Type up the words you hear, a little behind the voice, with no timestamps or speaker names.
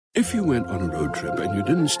If you went on a road trip and you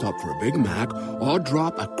didn't stop for a Big Mac or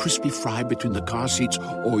drop a crispy fry between the car seats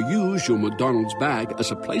or use your McDonald's bag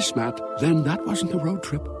as a placemat, then that wasn't a road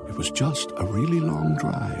trip. It was just a really long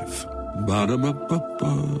drive.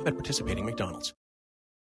 Ba-da-ba-ba-ba. At participating McDonald's.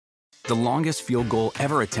 The longest field goal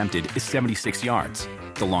ever attempted is 76 yards.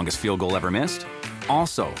 The longest field goal ever missed?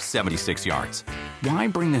 Also 76 yards. Why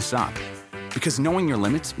bring this up? Because knowing your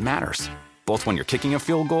limits matters, both when you're kicking a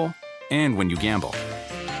field goal and when you gamble.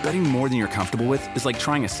 Betting more than you're comfortable with is like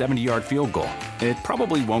trying a 70-yard field goal. It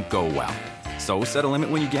probably won't go well. So set a limit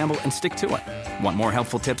when you gamble and stick to it. Want more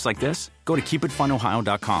helpful tips like this? Go to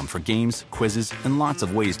keepitfunohio.com for games, quizzes, and lots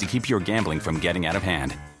of ways to keep your gambling from getting out of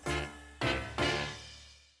hand.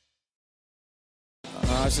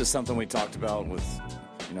 It's just something we talked about with,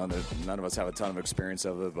 none of us have a ton of experience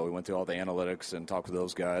of it, but we went through all the analytics and talked with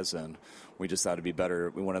those guys, and we just thought it'd be better.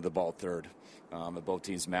 We wanted the ball third. If both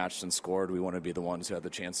teams matched and scored, we wanted to be the ones who had the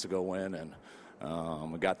chance to go win, and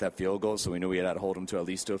we got that field goal, so we knew we had to hold them to at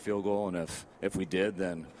least to a field goal, and if we did,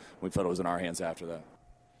 then we felt it was in our hands after that.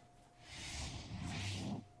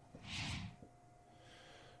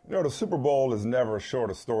 The Super Bowl is never short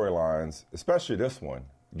of storylines, especially this one,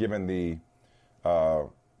 given the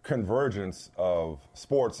convergence of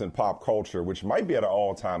sports and pop culture, which might be at an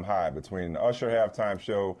all-time high between the Usher Halftime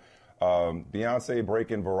Show, Beyonce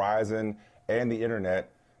breaking Verizon and the internet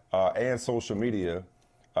and social media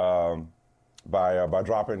by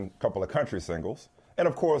dropping a couple of country singles, and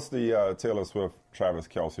of course the Taylor Swift Travis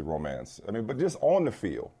Kelce romance. But just on the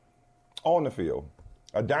field,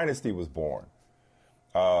 a dynasty was born.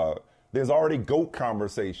 There's already GOAT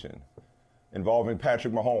conversation involving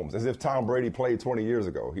Patrick Mahomes, as if Tom Brady played 20 years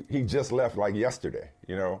ago. He just left like yesterday,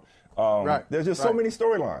 Right. There's just so many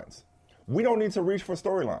storylines. We don't need to reach for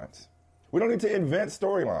storylines. We don't need to invent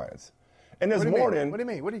storylines. And this morning, what do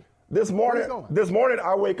you mean? This morning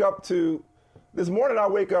I wake up to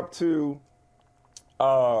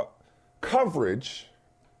coverage,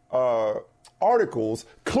 articles,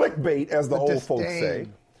 clickbait, as the old folks say.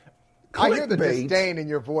 I hear the disdain in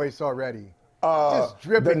your voice already. Just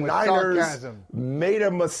dripping with sarcasm. Made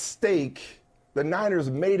a mistake. The Niners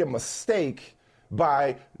made a mistake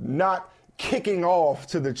by not kicking off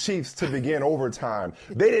to the Chiefs to begin overtime.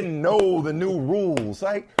 They didn't know the new rules.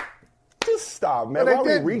 Just stop, man. Why are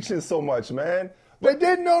we reaching so much, man? They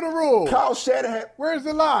didn't know the rules. Kyle Shanahan. Where's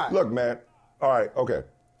the lie? Look, man. All right, okay.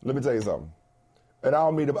 Let me tell you something. And I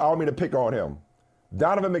don't mean to pick on him.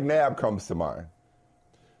 Donovan McNabb comes to mind.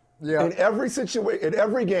 Yeah. In every situation, in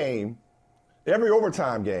every game, every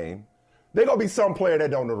overtime game, there's going to be some player that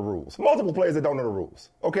don't know the rules. Multiple players that don't know the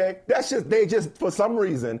rules. Okay? They just, for some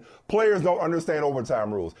reason, players don't understand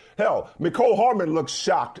overtime rules. Hell, Mecole Hardman looks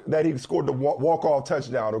shocked that he scored the walk-off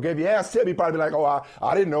touchdown. Okay? If you asked him, he'd probably be like,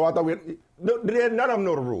 I didn't know. I thought none of them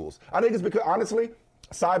know the rules. I think it's because, honestly,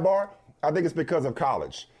 sidebar, I think it's because of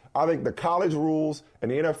college. I think the college rules and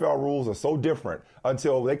the NFL rules are so different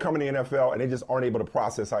until they come in the NFL and they just aren't able to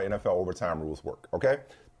process how NFL overtime rules work. Okay?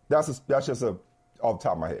 That's just off the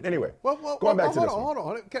top of my head. Anyway, going back to this one. Hold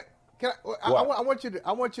on. I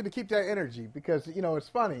want you to keep that energy because it's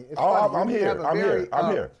funny. It's funny. I'm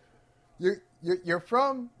here. You're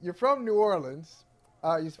from New Orleans.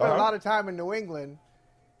 You spent a lot of time in New England.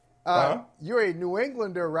 You're a New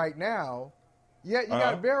Englander right now. Yet you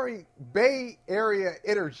got very Bay Area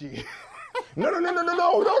energy. No.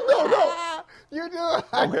 You do.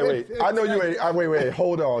 Okay, wait. I know you ain't. Wait.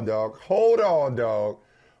 Hold on, dog.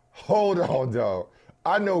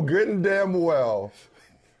 I know good and damn well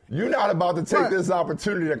you're not about to take this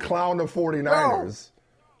opportunity to clown the 49ers.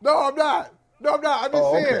 No, I'm not. I'm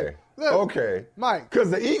just saying. Look, okay, Mike. Because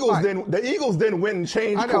the Eagles didn't win and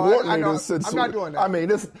change coordinators. I'm not doing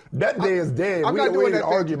that. That day is dead. We didn't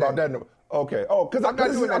argue about that. Okay. Oh, because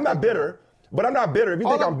I'm not bitter. But I'm not bitter. If you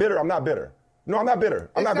think I'm bitter, I'm not bitter. No, I'm not bitter.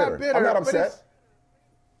 I'm not bitter. I'm not upset.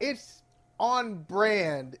 It's on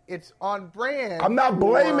brand. I'm not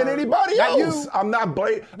blaming anybody else. I'm not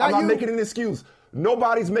making an excuse.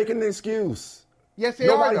 Nobody's making an excuse. Yes, they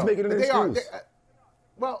Nobody's are. making an excuse.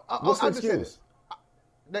 What's the excuse?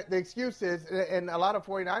 The excuse is, and a lot of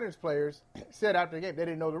 49ers players said after the game, they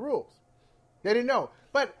didn't know the rules. They didn't know.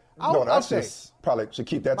 But I'll say, probably should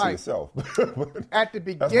keep that to yourself. At the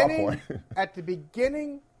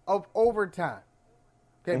beginning of overtime,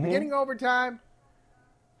 beginning of overtime,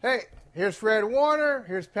 hey, here's Fred Warner,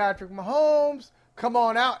 here's Patrick Mahomes. Come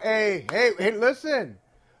on out. Hey, listen.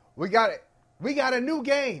 We got a new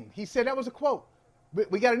game. He said that was a quote.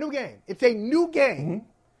 We got a new game. It's a new game. Mm-hmm.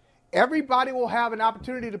 Everybody will have an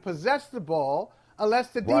opportunity to possess the ball unless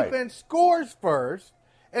the defense scores first,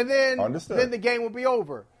 and then the game will be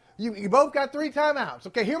over. You both got 3 timeouts.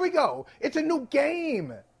 Okay, here we go. It's a new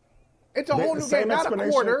game. It's a whole new game, not a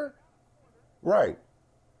quarter. Right.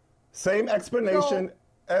 Same explanation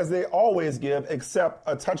as they always give, except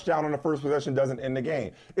a touchdown on the first possession doesn't end the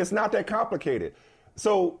game. It's not that complicated.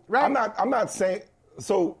 So I'm not saying.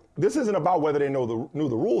 So this isn't about whether they knew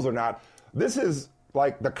the rules or not. This is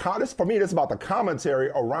like for me. This is about the commentary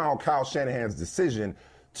around Kyle Shanahan's decision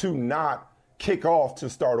to not kick off to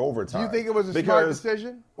start overtime. Do you think it was a smart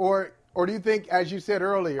decision, or do you think, as you said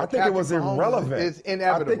earlier, I think it was irrelevant. Is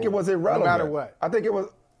inevitable. I think it was irrelevant, no matter what. I think it was.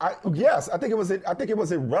 Yes, I think it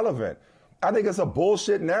was irrelevant. I think it's a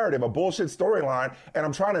bullshit narrative, a bullshit storyline, and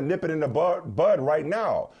I'm trying to nip it in the bud right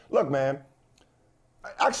now. Look, man,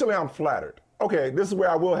 actually, I'm flattered. Okay, this is where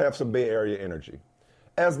I will have some Bay Area energy.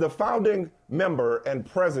 As the founding member and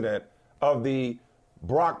president of the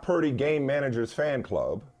Brock Purdy Game Managers Fan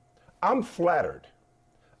Club, I'm flattered.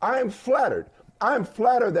 I am flattered. I am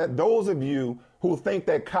flattered that those of you who think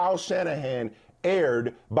that Kyle Shanahan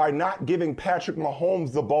erred by not giving Patrick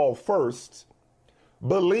Mahomes the ball first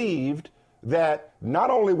believed that not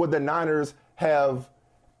only would the Niners have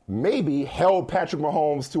maybe held Patrick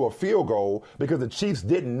Mahomes to a field goal because the Chiefs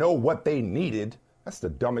didn't know what they needed. That's the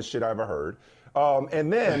dumbest shit I ever heard.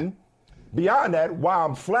 And then beyond that, why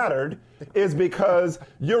I'm flattered is because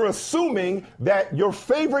you're assuming that your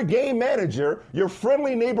favorite game manager, your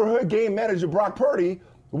friendly neighborhood game manager, Brock Purdy,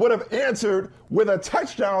 would have answered with a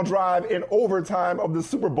touchdown drive in overtime of the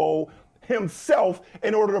Super Bowl himself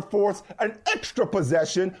in order to force an extra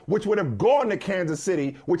possession, which would have gone to Kansas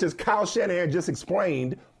City, which, as Kyle Shanahan just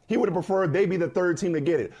explained, he would have preferred they be the third team to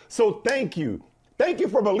get it. So thank you. Thank you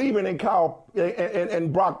for believing in Kyle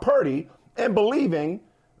and Brock Purdy and believing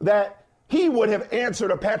that he would have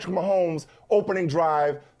answered a Patrick Mahomes opening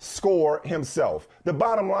drive score himself. The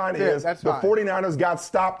bottom line is the 49ers got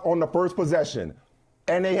stopped on the first possession,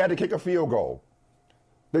 and they had to kick a field goal.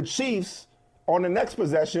 The Chiefs, on the next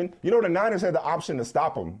possession, the Niners had the option to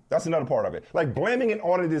stop them. That's another part of it. Like, blaming it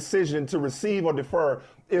on a decision to receive or defer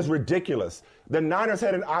is ridiculous. The Niners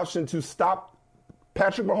had an option to stop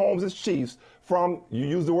Patrick Mahomes' Chiefs from, you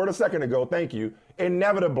used the word a second ago, thank you,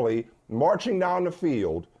 inevitably marching down the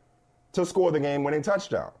field to score the game-winning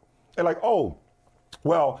touchdown. And like,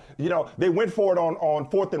 they went for it on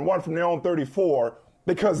 4th and 1 from their own 34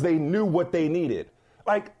 because they knew what they needed.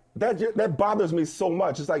 Like, that bothers me so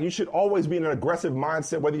much. It's like you should always be in an aggressive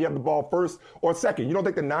mindset, whether you have the ball first or second. You don't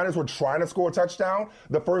think the Niners were trying to score a touchdown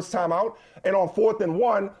the first time out? And on 4th and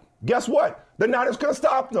 1, guess what? The Niners could have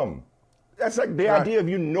stopped them. That's like the idea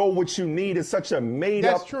of what you need is such a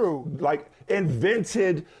made-up,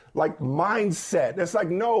 invented, mindset. It's like,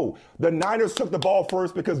 no, the Niners took the ball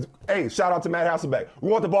first because, hey, shout out to Matt Hasselbeck. We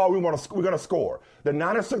want the ball, we're going to score. The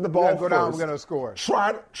Niners took the ball first. We're going to score.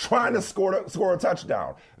 Trying to score a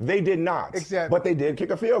touchdown. They did not. Exactly. But they did kick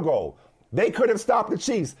a field goal. They could have stopped the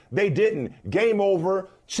Chiefs. They didn't. Game over.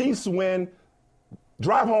 Chiefs win.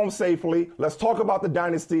 Drive home safely. Let's talk about the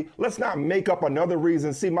dynasty. Let's not make up another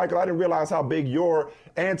reason. See, Michael, I didn't realize how big your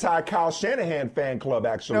anti-Kyle Shanahan fan club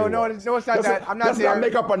actually was. No, it's not that. I'm not let's there. Let's not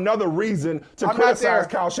make up another reason to criticize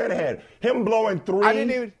Kyle Shanahan. Him blowing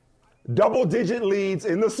 3 double-digit leads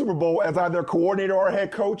in the Super Bowl as either coordinator or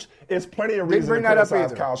head coach is plenty of reason to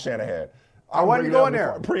criticize Kyle Shanahan. I wasn't going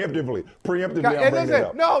there. Preemptively, I'm bringing it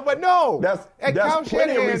up. No. That's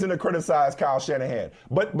plenty of reason to criticize Kyle Shanahan.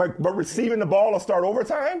 But receiving the ball to start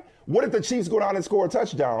overtime, what if the Chiefs go down and score a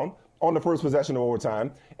touchdown on the first possession of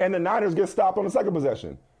overtime, and the Niners get stopped on the second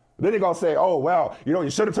possession? Then they're going to say, you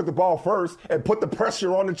should have took the ball first and put the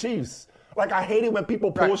pressure on the Chiefs. Like, I hate it when people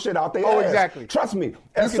pull shit out their ass. Exactly. Trust me,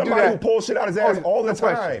 as somebody who pulls shit out his ass all the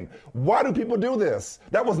time, why do people do this?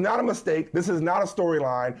 That was not a mistake. This is not a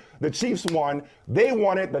storyline. The Chiefs won. They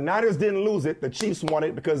won it. The Niners didn't lose it. The Chiefs won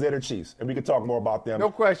it because they're the Chiefs. And we can talk more about them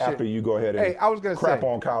after you go ahead and crap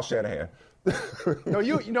on Kyle Shanahan.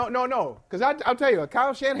 No. Because I'll tell you,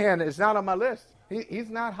 Kyle Shanahan is not on my list. He's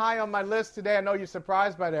not high on my list today. I know you're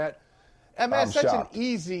surprised by that. And man, such an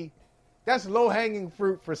easy... That's low-hanging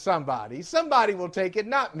fruit for somebody. Somebody will take it,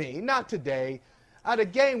 not me, not today. The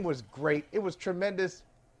game was great. It was tremendous.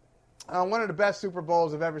 One of the best Super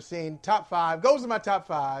Bowls I've ever seen. Top 5. Goes to my top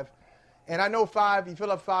 5. And I know 5, you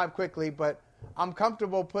fill up 5 quickly, but I'm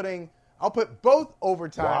comfortable I'll put both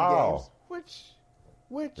overtime games,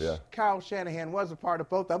 which Kyle Shanahan was a part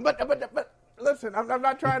of both of them. But listen, I'm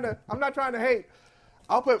not trying to hate.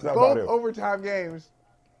 I'll put both overtime games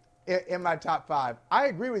in my top 5. I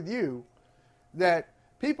agree with you that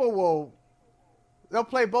they'll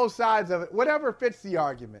play both sides of it, whatever fits the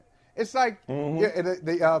argument. It's like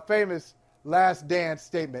the famous Last Dance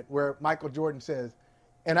statement where Michael Jordan says,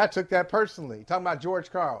 And I took that personally. Talking about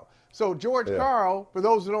George Karl. So George Karl, for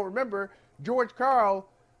those who don't remember, George Karl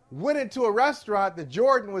went into a restaurant that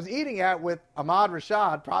Jordan was eating at with Ahmad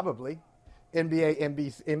Rashad, probably. NBA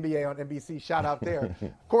on NBC, shout out there.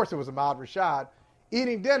 Of course it was Ahmad Rashad.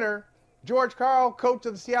 Eating dinner, George Karl, coach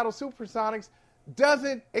of the Seattle Supersonics,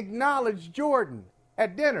 doesn't acknowledge Jordan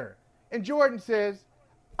at dinner. And Jordan says,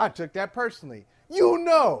 I took that personally. You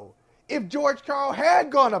know, if George Karl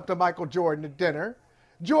had gone up to Michael Jordan at dinner,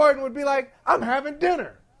 Jordan would be like, I'm having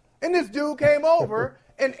dinner. And this dude came over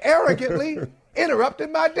and arrogantly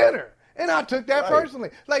interrupted my dinner. And I took that personally.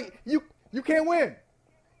 Like, you can't win.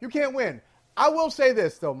 You can't win. I will say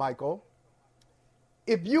this, though, Michael.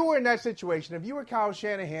 If you were in that situation, if you were Kyle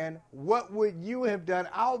Shanahan, what would you have done?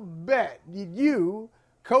 I'll bet you,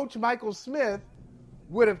 Coach Michael Smith,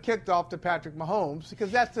 would have kicked off to Patrick Mahomes,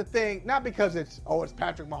 because that's the thing. Not because it's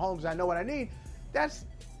Patrick Mahomes, I know what I need. That's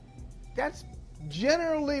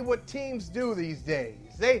generally what teams do these days.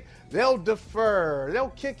 They'll defer. They'll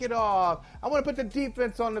kick it off. I want to put the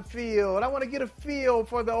defense on the field. I want to get a feel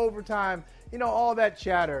for the overtime. You know, all that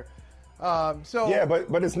chatter. But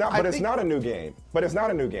it's not. But it's not a new game. But it's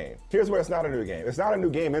not a new game. Here's where it's not a new game. It's not a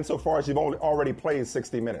new game insofar as you've already played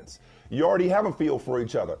 60 minutes. You already have a feel for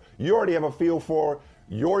each other. You already have a feel for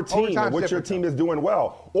your team and what your team is doing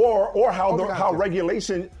well, or how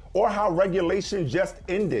regulation just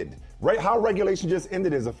ended. Right, how regulation just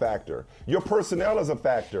ended is a factor. Your personnel is a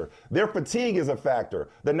factor. Their fatigue is a factor.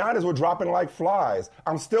 The Niners were dropping like flies.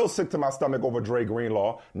 I'm still sick to my stomach over Dre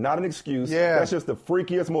Greenlaw. Not an excuse. Yeah. That's just the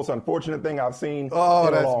freakiest, most unfortunate thing I've seen in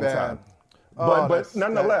a long time. But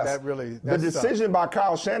nonetheless, the decision by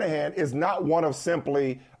Kyle Shanahan is not one of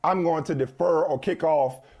simply, I'm going to defer or kick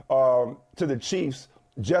off to the Chiefs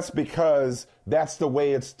just because that's the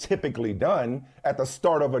way it's typically done at the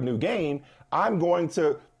start of a new game. I'm going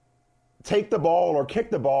to take the ball or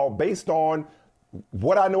kick the ball based on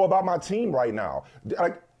what I know about my team right now.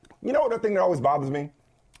 Like, you know, the thing that always bothers me,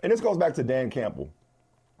 and this goes back to Dan Campbell,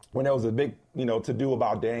 when there was a big, to-do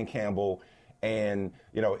about Dan Campbell and,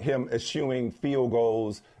 him eschewing field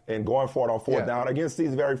goals and going for it on fourth down against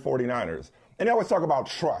these very 49ers. And they always talk about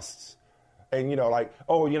trusts. And, you got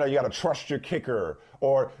to trust your kicker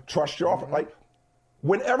or trust your offense. Like,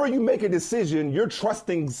 whenever you make a decision, you're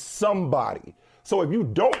trusting somebody. So if you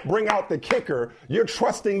don't bring out the kicker, you're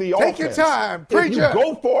trusting the offense. Take your time. If you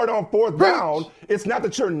go for it on fourth down, it's not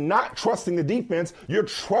that you're not trusting the defense, you're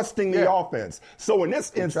trusting the offense. So in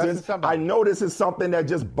this instance, I know this is something that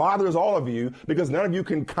just bothers all of you because none of you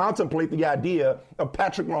can contemplate the idea of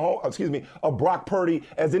of Brock Purdy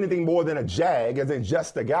as anything more than a jag, as in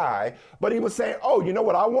just a guy. But he was saying, you know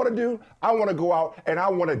what I want to do? I want to go out and I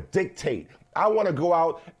want to dictate. I want to go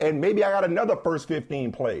out and maybe I got another first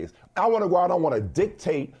 15 plays. I want to go out. I want to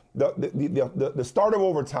dictate the start of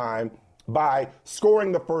overtime by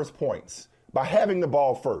scoring the first points, by having the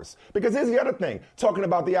ball first. Because here's the other thing, talking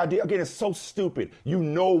about the idea, again, it's so stupid. You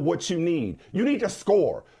know what you need. You need to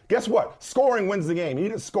score. Guess what? Scoring wins the game. You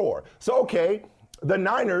need to score. So, okay, the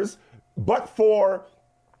Niners, but for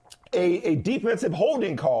a defensive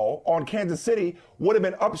holding call on Kansas City would have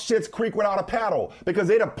been up Schitt's Creek without a paddle because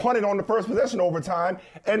they'd have punted on the first possession overtime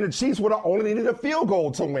and the Chiefs would have only needed a field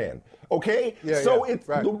goal to win. Okay?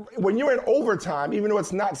 When you're in overtime, even though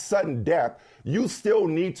it's not sudden death, you still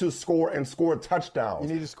need to score and score touchdowns.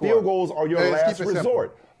 You need to score. Field goals are your last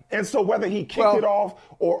resort. And so whether he kicked it off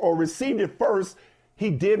or received it first, he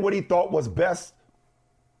did what he thought was best.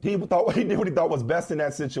 He did what he thought was best in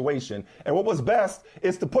that situation. And what was best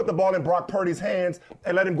is to put the ball in Brock Purdy's hands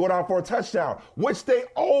and let him go down for a touchdown, which they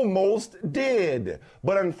almost did.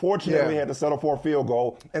 But unfortunately, had to settle for a field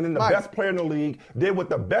goal. And then the best player in the league did what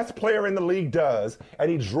the best player in the league does, and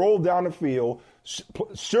he drove down the field,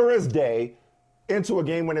 sure as day, into a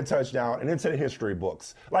game-winning touchdown and into the history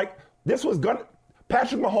books. Like, Patrick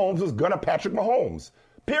Mahomes was gonna Patrick Mahomes.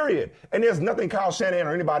 Period. And there's nothing Kyle Shanahan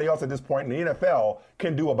or anybody else at this point in the NFL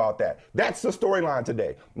can do about that. That's the storyline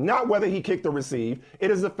today. Not whether he kicked or received.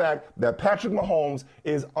 It is the fact that Patrick Mahomes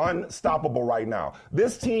is unstoppable right now.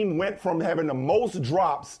 This team went from having the most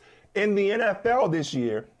drops in the NFL this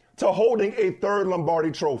year to holding a third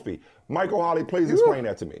Lombardi trophy. Michael Holley, please explain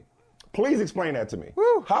that to me. Please explain that to me.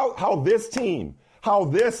 How this team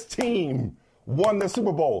won the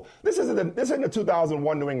Super Bowl. This isn't the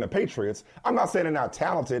 2001 New England Patriots. I'm not saying they're not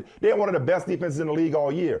talented. They have one of the best defenses in the league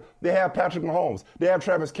all year. They have Patrick Mahomes. They have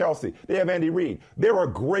Travis Kelce. They have Andy Reid. They're a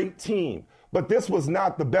great team. But this was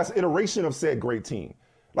not the best iteration of said great team.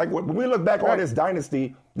 Like, when we look back on this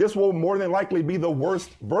dynasty, this will more than likely be the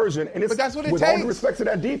worst version. And it's but that's what it with takes. all due respect to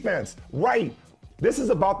that defense. Right. This is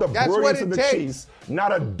about the brilliance of the Chiefs,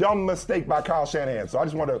 not a dumb mistake by Kyle Shanahan. So I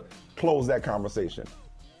just want to close that conversation.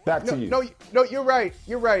 Back to you. No, you're right.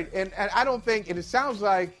 You're right. And I don't think, and it sounds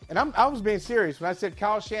like, and I was being serious when I said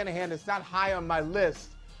Kyle Shanahan is not high on my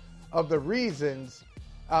list of the reasons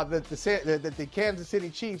that the Kansas City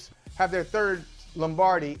Chiefs have their third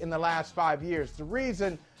Lombardi in the last 5 years. The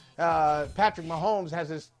reason Patrick Mahomes has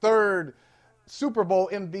his third Super Bowl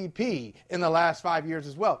MVP in the last 5 years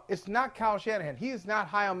as well. It's not Kyle Shanahan. He is not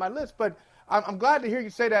high on my list, but I'm glad to hear you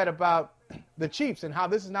say that about the Chiefs and how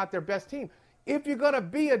this is not their best team. If you're going to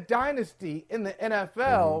be a dynasty in the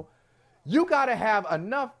NFL, you got to have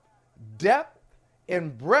enough depth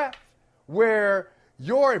and breadth where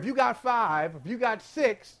if you got 5, if you got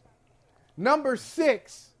 6, number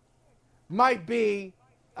 6 might be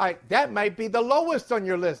that might be the lowest on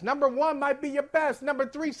your list. Number 1 might be your best. Number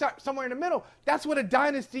 3, somewhere in the middle. That's what a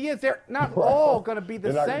dynasty is. They're not all going to be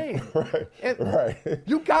the same. Right.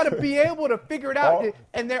 You got to be able to figure it out,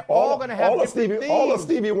 and they're all going to have different themes. All of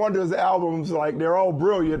Stevie Wonder's albums, they're all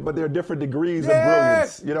brilliant, but they're different degrees of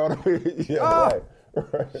brilliance. You know what I mean? Yeah,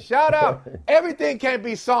 right. Shout out. Everything can't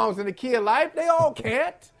be songs in the key of life. They all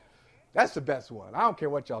can't. That's the best one. I don't care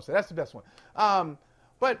what y'all say. That's the best one.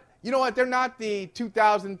 But you know what? They're not the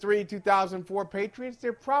 2003, 2004 Patriots.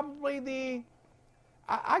 They're probably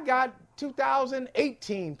I got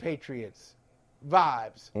 2018 Patriots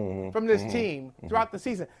vibes from this team throughout the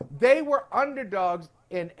season. They were underdogs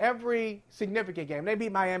in every significant game. They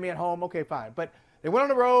beat Miami at home. Okay, fine. But they went on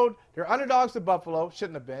the road. They're underdogs to Buffalo.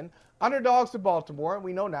 Shouldn't have been. Underdogs to Baltimore.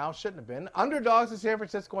 We know now. Shouldn't have been. Underdogs to San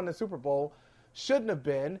Francisco in the Super Bowl. Shouldn't have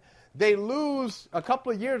been. They lose a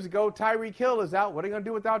couple of years ago. Tyreek Hill is out. What are they going to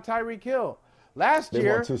do without Tyreek Hill? Last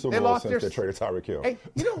year, they lost their. They traded Tyreek Hill. Hey,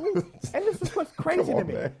 and this is what's crazy to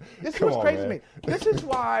me. This is what's crazy to me. This is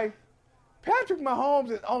why Patrick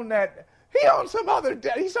Mahomes is on that. He owns some other.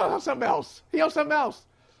 He's on something else. He owns something else.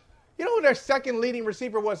 You know who their second leading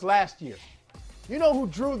receiver was last year? You know who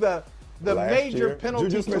drew the major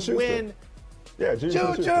penalty to win? Yeah, Juju.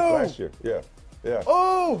 Last year. Yeah.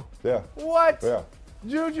 Oh. Yeah. What? Yeah.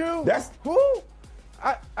 Juju? That's who?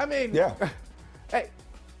 I mean, yeah. Hey,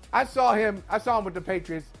 I saw him with the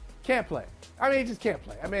Patriots. Can't play. I mean, he just can't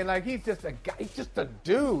play. I mean, he's just a guy. He's just a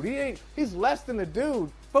dude. He's less than a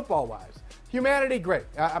dude football-wise. Humanity, great.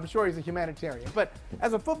 I'm sure he's a humanitarian. But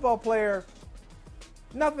as a football player,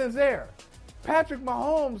 nothing's there. Patrick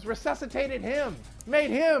Mahomes resuscitated him, made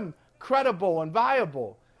him credible and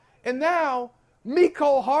viable. And now,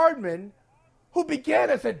 Mecole Hardman, who began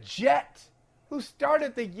as a Jet, who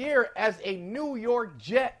started the year as a New York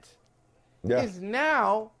Jet, is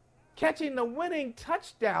now catching the winning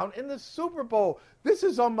touchdown in the Super Bowl. This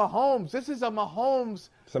is on Mahomes. This is a Mahomes.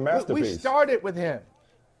 It's a masterpiece. We started with him.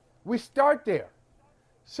 We start there.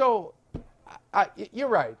 So, you're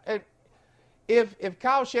right. If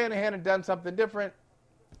Kyle Shanahan had done something different,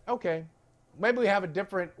 okay, maybe we have a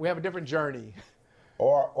different journey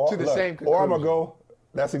to the same conclusion. Or I'm gonna go.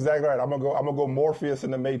 That's exactly right. I'm gonna go Morpheus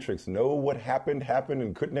in the Matrix. No, what happened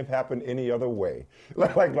and couldn't have happened any other way.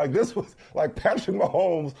 Like this was like Patrick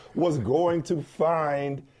Mahomes was going to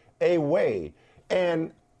find a way.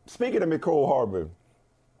 And speaking of Mecole Hardman,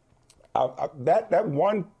 that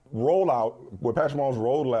one rollout where Patrick Mahomes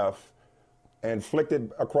rolled left and flicked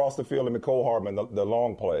it across the field to Mecole Hardman, the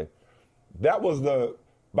long play, that was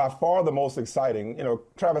by far the most exciting.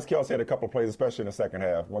 Travis Kelce had a couple of plays, especially in the second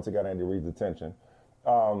half, once he got Andy Reid's attention.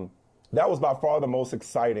 That was by far the most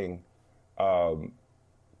exciting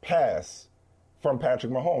pass from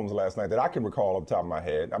Patrick Mahomes last night that I can recall off the top of my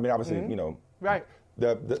head. I mean, obviously, right.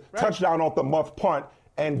 The touchdown off the muff punt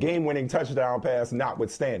and game-winning touchdown pass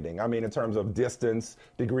notwithstanding. I mean, in terms of distance,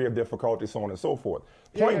 degree of difficulty, so on and so forth.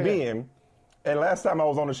 Point being, and last time I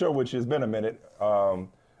was on the show, which has been a minute,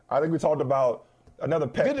 I think we talked about another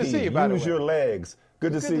pet peeve. Good to see you, by the way. Use your legs.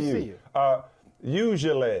 Good to see you. Use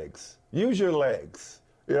your legs. Use your legs.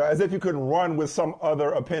 As if you could run with some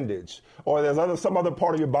other appendage, or there's some other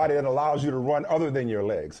part of your body that allows you to run other than your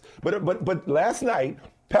legs. But last night,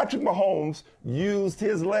 Patrick Mahomes used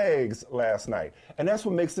his legs last night, and that's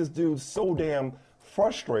what makes this dude so damn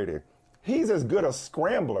frustrated. He's as good a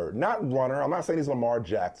scrambler, not runner. I'm not saying he's Lamar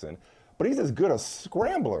Jackson, but he's as good a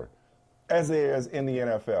scrambler as there is in the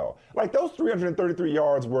NFL. Like those 333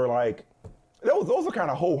 yards were like those are kind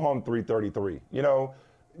of ho-hum 333.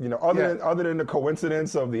 Other than the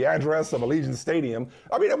coincidence of the address of Allegiant Stadium,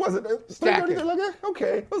 I mean, it wasn't stacking.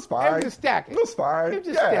 Okay, it was fine. It was just stacking. It was fine. It was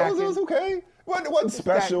just stacking. It was okay. It wasn't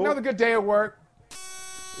special. Stacking. Another good day of work.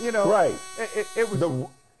 Right.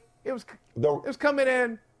 It was coming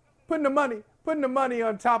in, putting the money putting the money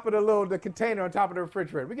on top of the container on top of the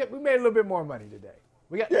refrigerator. We made a little bit more money today.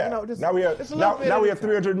 We got now we have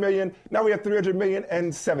 $300 million. Now we have $300 million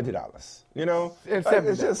and $70. You know, and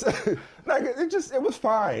it's just it was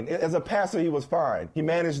fine. As a passer, he was fine. He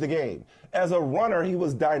managed the game. As a runner, he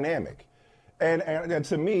was dynamic. And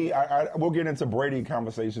to me, we'll get into Brady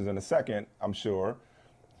conversations in a second, I'm sure.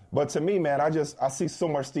 But to me, man, I see so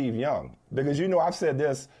much Steve Young because I've said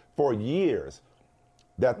this for years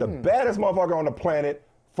that the baddest motherfucker on the planet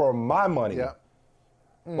for my money. Yeah.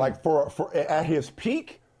 Like for at his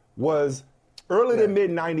peak was early to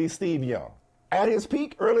mid 90s Steve Young. At his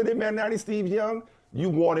peak, early to mid 90s Steve Young, you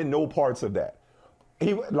wanted no parts of that.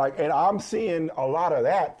 And I'm seeing a lot of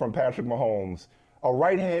that from Patrick Mahomes, a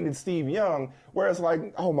right-handed Steve Young, where it's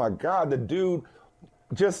like, oh my God, the dude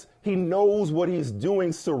he knows what he's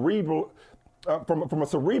doing cerebral from a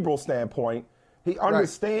cerebral standpoint. He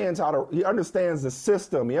understands he understands the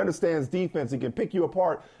system. He understands defense. He can pick you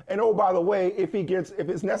apart. And oh, by the way, if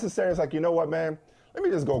it's necessary, it's like, you know what, man? Let me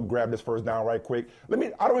just go grab this first down right quick.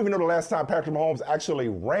 I don't even know the last time Patrick Mahomes actually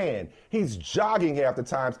ran. He's jogging half the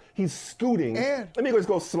times. He's scooting. Let me just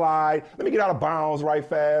go slide. Let me get out of bounds right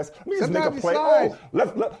fast. Let me just make a play. Oh,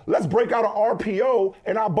 let's break out an RPO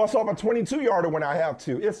and I'll bust off a 22-yarder when I have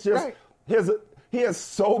to. It's just he has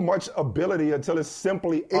so much ability until it's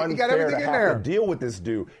simply unfair to have to deal with this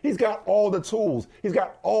dude. He's got all the tools. He's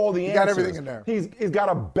got all the answers. Got everything in there. He's got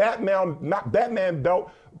a Batman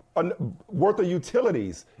belt worth of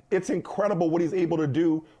utilities. It's incredible what he's able to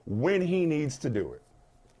do when he needs to do it.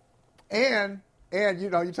 And you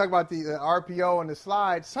talk about the RPO and the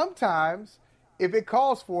slide. Sometimes, if it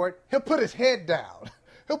calls for it, he'll put his head down.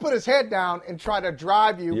 He'll put his head down and try to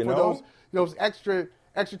drive you for those extra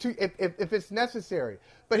two if it's necessary.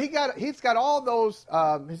 But he's got all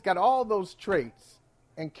those traits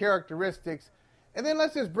and characteristics. And then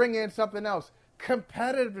let's just bring in something else.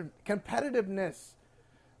 Competitiveness.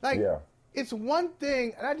 It's one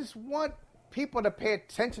thing, and I just want people to pay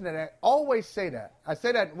attention to that. Always say that. I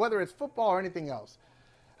say that whether it's football or anything else.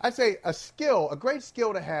 I say a great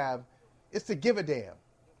skill to have is to give a damn.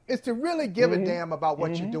 It's to really give a damn about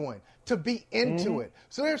what you're doing, to be into it.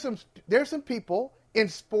 So there's some people in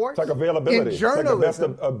sports, it's like availability. In journalism. It's like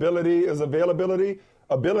the best ability is availability.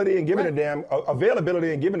 Ability and giving a damn,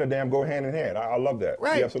 availability and giving a damn go hand in hand. I love that.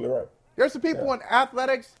 Right. You're absolutely right. There's some people in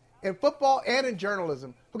athletics, in football, and in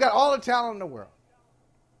journalism who got all the talent in the world.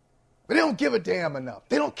 But they don't give a damn enough.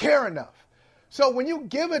 They don't care enough. So when you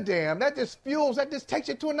give a damn, that just takes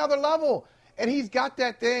you to another level. And he's got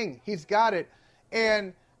that thing. He's got it.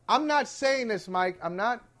 And I'm not saying this, Mike.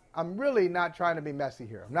 I'm really not trying to be messy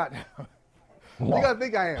here. I'm not. You got to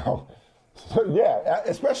think I am. No. Yeah,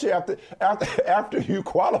 especially after you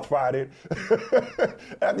qualified it.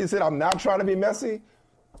 After you said, I'm not trying to be messy,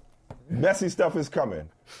 messy stuff is coming.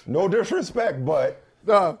 No disrespect, but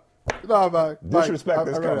no, Mike. Disrespect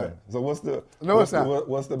is coming. So what you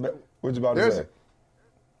about to say?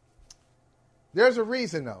 There's a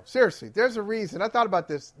reason, though. Seriously, there's a reason. I thought about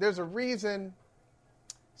this. There's a reason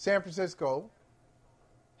San Francisco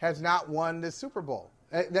has not won this Super Bowl.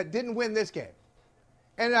 That didn't win this game.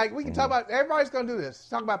 And we can talk about, everybody's going to do this.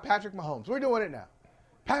 Talk about Patrick Mahomes. We're doing it now.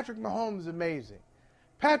 Patrick Mahomes is amazing.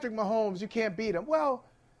 Patrick Mahomes, you can't beat him. Well,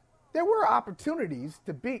 there were opportunities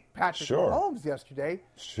to beat Patrick Mahomes yesterday,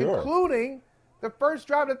 including the first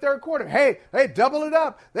drive of the third quarter. Hey, double it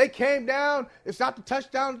up. They came down. It's not the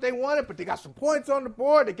touchdown that they wanted, but they got some points on the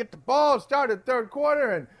board. They get the ball, started the third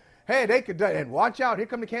quarter, and hey, they could. And watch out, here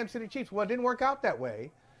come the Kansas City Chiefs. Well, it didn't work out that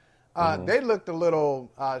way. They looked a little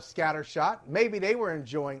scattershot. Maybe they were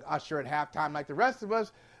enjoying Usher at halftime like the rest of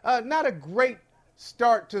us. Not a great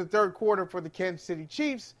start to the third quarter for the Kansas City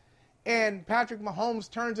Chiefs, and Patrick Mahomes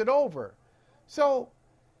turns it over. So,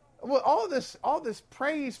 with all this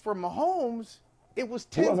praise for Mahomes, it was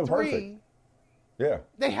 10-3. Yeah.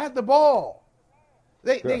 They had the ball.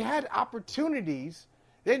 They had opportunities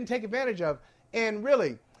they didn't take advantage of. And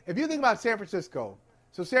really, if you think about San Francisco,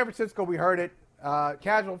 so San Francisco, we heard it.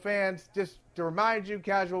 Casual fans, just to remind you,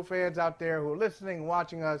 casual fans out there who are listening and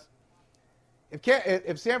watching us,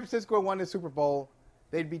 if San Francisco won the Super Bowl,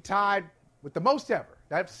 they'd be tied with the most ever.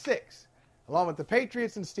 That's 6, along with the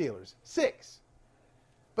Patriots and Steelers. 6.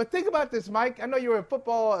 But think about this, Mike. I know you're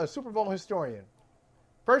a Super Bowl historian.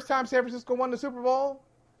 First time San Francisco won the Super Bowl,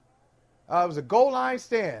 it was a goal line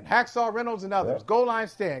stand. Hacksaw Reynolds and others. Yeah. Goal line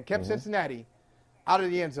stand. Kept Cincinnati out of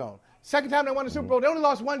the end zone. Second time they won the Super Bowl, they only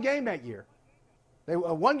lost one game that year. They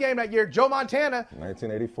won one game that year. Joe Montana,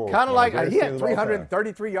 1984, kind of like he had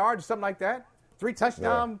 333 yards, something like that. 3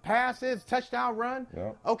 touchdown passes, touchdown run.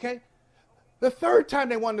 Yeah. Okay. The third time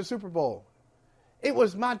they won the Super Bowl, It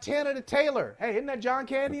was Montana to Taylor. Hey, isn't that John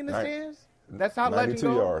Candy in the stands? That's how legend goes.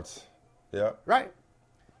 92 yards. Yeah. Right.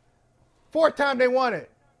 Fourth time they won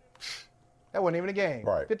it. That wasn't even a game.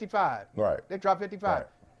 Right. 55. Right. They dropped 55. Right.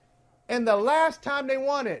 And the last time they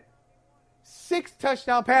won it, 6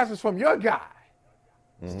 touchdown passes from your guy,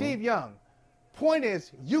 Steve Young. Point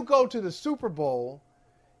is, you go to the Super Bowl,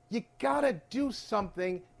 you got to do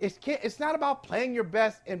something. It's not about playing your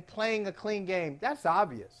best and playing a clean game. That's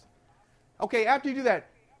obvious. Okay, after you do that,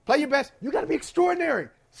 play your best. You got to be extraordinary.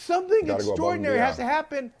 Something extraordinary has to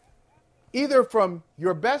happen either from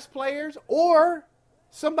your best players or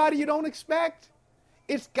somebody you don't expect.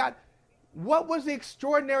 What was the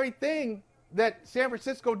extraordinary thing that San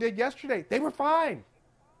Francisco did yesterday? They were fine.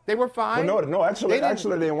 They were fine. Well, no, actually,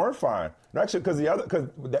 they weren't fine. No, actually, because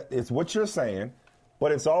it's what you're saying,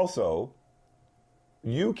 but it's also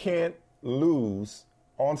you can't lose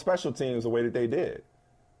on special teams the way that they did.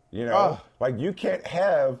 You know, like you can't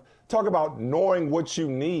talk about knowing what you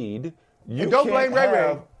need. You don't blame Ray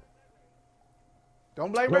Ray.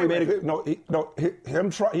 Don't blame Ray Ray.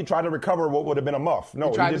 He tried to recover what would have been a muff.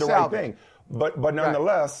 No, he did the right thing. But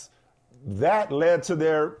nonetheless, that led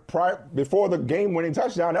to before the game-winning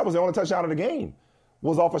touchdown. That was the only touchdown of the game.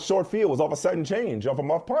 Was off a short field. Was off a sudden change, off a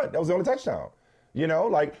muff punt. That was the only touchdown. You know,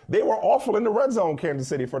 like they were awful in the red zone, Kansas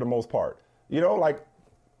City, for the most part. You know, like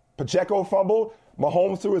Pacheco fumbled.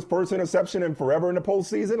 Mahomes threw his first interception in forever in the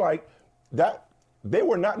postseason. Like that,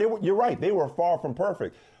 you're right. They were far from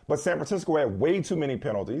perfect. But San Francisco had way too many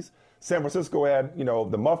penalties. San Francisco had,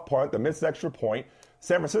 the muff punt, the missed extra point.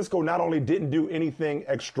 San Francisco not only didn't do anything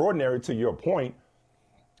extraordinary to your point,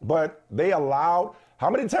 but they allowed. How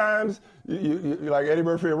many times, you like Eddie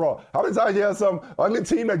Murphy and Raw, how many times you have some ugly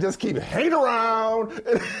team that just keep hanging around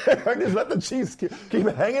and just let the Chiefs keep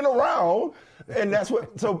hanging around? And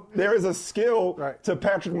so there is a skill to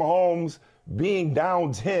Patrick Mahomes being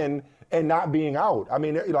down 10 and not being out. I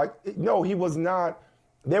mean, no, he was not.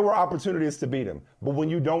 There were opportunities to beat him, but when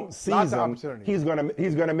you don't seize him, he's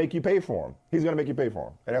gonna make you pay for him. He's gonna make you pay for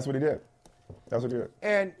him, and that's what he did. That's what he did.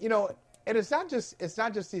 And and it's not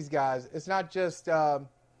just these guys. It's not just the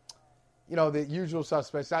usual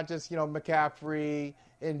suspects. It's not just McCaffrey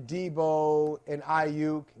and Debo and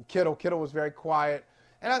Ayuk. And Kittle. Kittle was very quiet,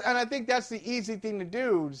 and I think that's the easy thing to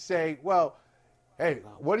do. To say, well, hey,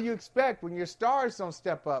 what do you expect when your stars don't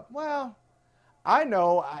step up? Well, I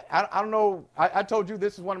know. I don't know. I told you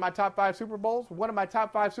this is one of my top 5 Super Bowls. One of my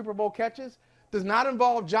top 5 Super Bowl catches does not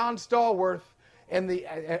involve John Stallworth and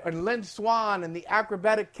Lynn Swann and the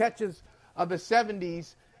acrobatic catches of the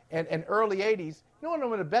 70s and early 80s. You know,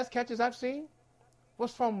 one of the best catches I've seen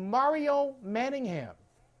was from Mario Manningham.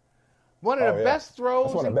 One of the best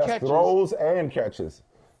throws and catches. Throws and catches.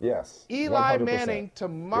 Yes. Eli 100%. Manning to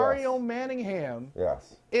Mario Manningham.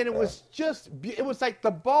 Yes. And it was like the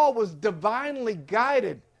ball was divinely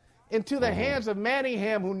guided into the hands of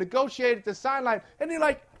Manningham, who negotiated the sideline. And you're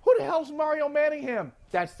like, who the hell's Mario Manningham?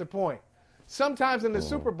 That's the point. Sometimes in the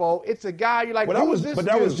Super Bowl, it's a guy you're like, that was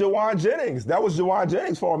Jawan Jennings. That was Jawan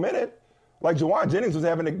Jennings for a minute. Like Jawan Jennings was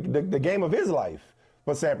having the game of his life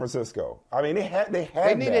for San Francisco. I mean,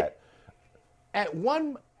 they needed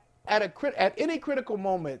that. At any critical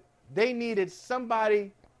moment, they needed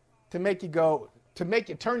somebody to make you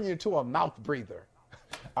turn you into a mouth breather.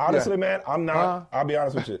 Honestly, man, I'm not. I'll be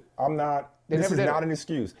honest with you. I'm not. This is not an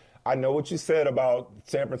excuse. I know what you said about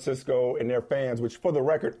San Francisco and their fans, which, for the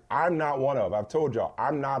record, I'm not one of. I've told y'all,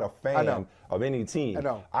 I'm not a fan of any team. I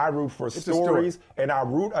know. I root for stories, and I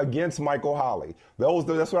root against Michael Holley.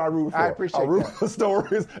 That's what I root for. I appreciate that. I root for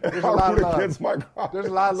stories, and I root against Michael Holley. There's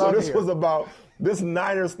a lot of love here. So this was about, this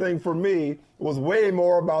Niners thing for me was way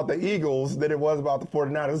more about the Eagles than it was about the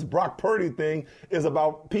 49ers. This Brock Purdy thing is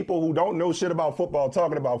about people who don't know shit about football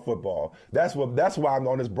talking about football. That's why I'm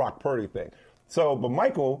on this Brock Purdy thing. So, but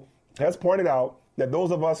Michael has pointed out that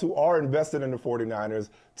those of us who are invested in the 49ers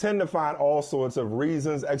tend to find all sorts of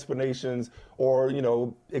reasons, explanations, or,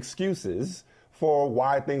 excuses for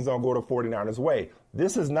why things don't go the 49ers' way.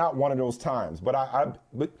 This is not one of those times.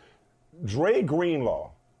 But Dre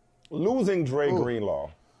Greenlaw, losing Dre Greenlaw,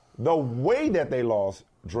 the way that they lost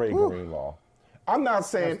Dre Greenlaw, I'm not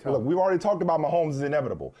saying, look, we've already talked about Mahomes is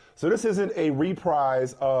inevitable. So this isn't a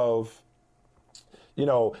reprise of,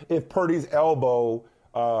 if Purdy's elbow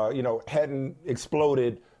hadn't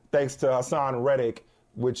exploded thanks to Hassan Reddick,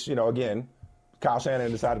 which, again, Kyle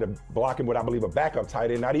Shanahan decided to block him with, I believe, a backup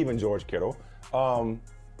tight end, not even George Kittle.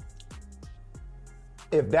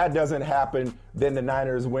 If that doesn't happen, then the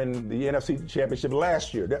Niners win the NFC Championship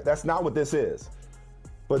last year. That's not what this is.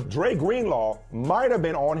 But Dre Greenlaw might have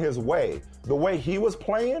been on his way. The way he was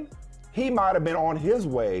playing, he might have been on his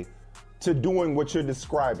way to doing what you're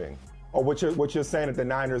describing or what you're saying that the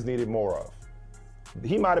Niners needed more of.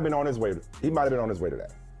 He might have been on his way. He might have been on his way to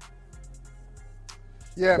that.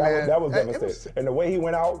 Yeah, man. That was devastating. And the way he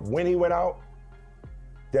went out, when he went out,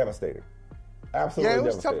 devastating. Absolutely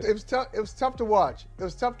devastating. It was tough to watch. It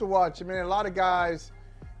was tough to watch. I mean, a lot of guys,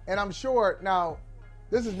 and I'm sure now,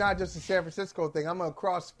 this is not just a San Francisco thing. I'm going to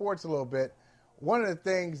cross sports a little bit. One of the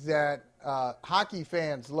things that hockey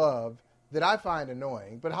fans love that I find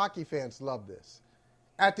annoying, but hockey fans love this.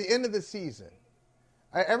 At the end of the season,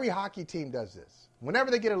 every hockey team does this.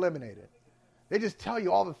 Whenever they get eliminated, they just tell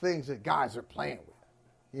you all the things that guys are playing with.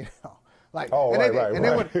 You know, like, and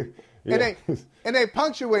they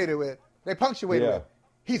punctuate it with,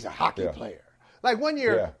 he's a hockey player. Like one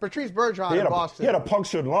year, Patrice Bergeron in Boston. He had a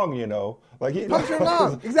punctured lung, you know. Punctured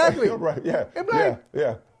lung, exactly. Right, yeah.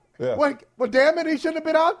 Well, damn it, he shouldn't have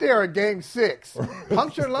been out there in Game 6.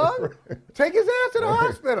 Punctured lung? Take his ass to the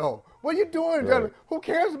hospital. What are you doing? Right. Who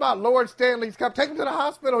cares about Lord Stanley's Cup? Take him to the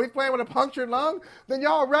hospital. He's playing with a punctured lung? Then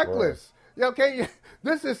y'all are reckless. Right. Okay?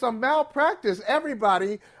 This is some malpractice.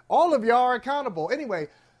 Everybody, all of y'all are accountable. Anyway,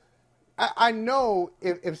 I know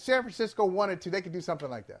if San Francisco wanted to, they could do something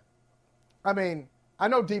like that. I mean, I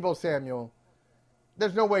know Deebo Samuel.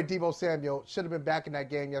 There's no way Deebo Samuel should have been back in that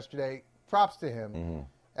game yesterday. Props to him. Mm-hmm.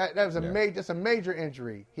 That was that's a major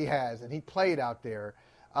injury he has, and he played out there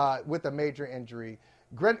with a major injury.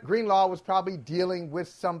 Greenlaw was probably dealing with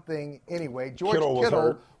something anyway. George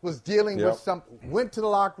Kittle was dealing with something. Went to the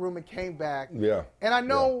locker room and came back. Yeah. And I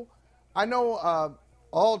know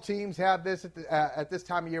all teams have this at this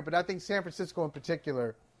time of year, but I think San Francisco in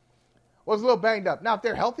particular was a little banged up. Now, if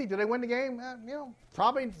they're healthy, do they win the game?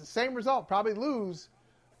 Probably the same result, probably lose.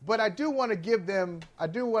 But I do want to give them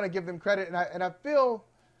credit, and I feel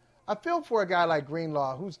for a guy like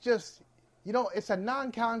Greenlaw who's just, it's a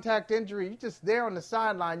non-contact injury. You're just there on the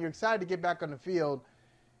sideline. You're excited to get back on the field,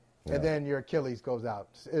 and then your Achilles goes out.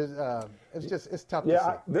 It's tough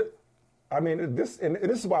to see. This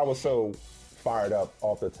is why I was so fired up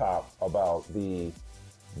off the top about did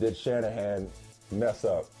Shanahan mess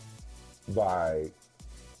up by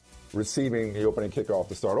receiving the opening kickoff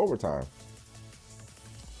to start overtime?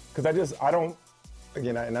 Because I know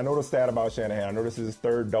the stat about Shanahan. I know this is his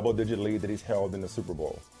third double-digit lead that he's held in the Super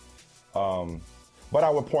Bowl. But I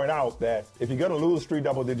would point out that if you're going to lose 3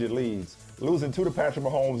 double-digit leads, losing 2 to Patrick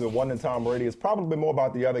Mahomes and 1 to Tom Brady is probably more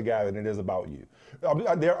about the other guy than it is about you.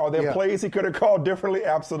 Are there plays he could have called differently?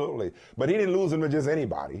 Absolutely. But he didn't lose them to just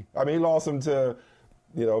anybody. I mean, he lost them to,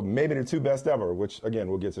 maybe the 2 best ever, which, again,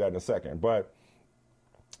 we'll get to that in a second. But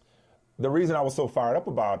the reason I was so fired up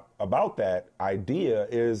about that idea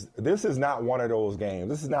is this is not one of those games.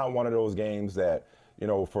 This is not one of those games that,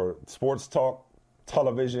 for sports talk,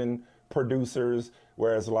 television producers,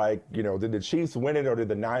 whereas did the Chiefs win it or did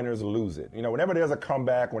the Niners lose it? Whenever there's a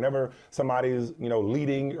comeback, whenever somebody's,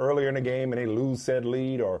 leading earlier in the game and they lose said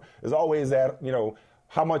lead, or there's always that,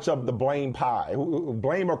 how much of the blame pie,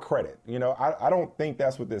 blame or credit? I don't think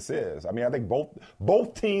that's what this is. I mean, I think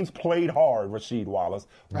both teams played hard, Rasheed Wallace.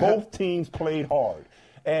 Both teams played hard.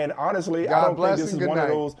 And honestly, I don't think this is one of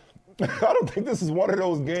those. I don't think this is one of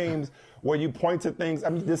those games where you point to things. I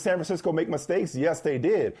mean, did San Francisco make mistakes? Yes, they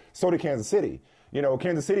did. So did Kansas City.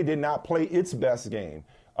 Kansas City did not play its best game.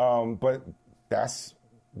 But that's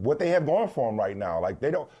what they have going for them right now.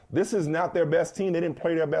 This is not their best team. They didn't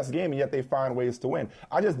play their best game, and yet they find ways to win.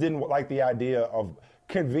 I just didn't like the idea of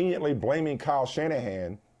conveniently blaming Kyle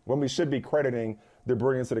Shanahan when we should be crediting the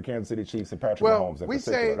brilliance of the Kansas City Chiefs and Patrick Mahomes in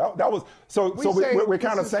particular. We're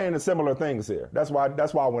kind of saying the similar things here. That's why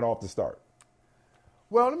I went off the start.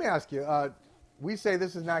 Well, let me ask you. We say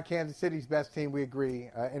this is not Kansas City's best team. We agree.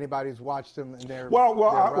 Anybody who's watched them and they're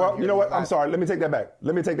you know what? I'm sorry. Let me take that back.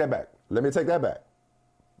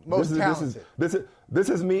 Most talented. This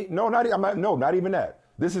is me. Not even that.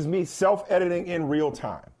 This is me self-editing in real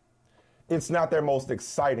time. It's not their most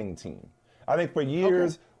exciting team. I think for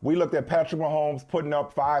years we looked at Patrick Mahomes putting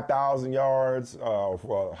up 5,000 yards,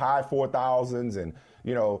 high 4,000s, and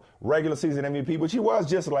regular season MVP, which he was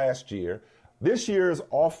just last year. This year's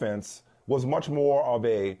offense was much more of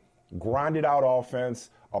a grinded out offense,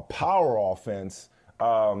 a power offense.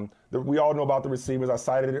 We all know about the receivers. I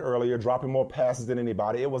cited it earlier, dropping more passes than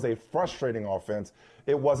anybody. It was a frustrating offense.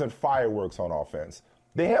 It wasn't fireworks on offense.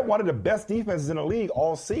 They had one of the best defenses in the league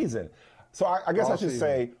all season. So I guess I should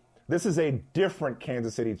say this is a different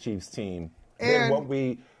Kansas City Chiefs team than what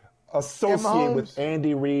we associate with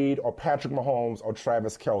Andy Reid or Patrick Mahomes or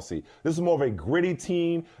Travis Kelce. This is more of a gritty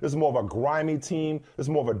team. This is more of a grimy team. This is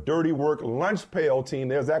more of a dirty work, lunch pail team.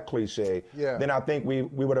 There's that cliche. Yeah. Then I think we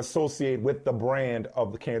would associate with the brand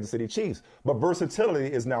of the Kansas City Chiefs. But versatility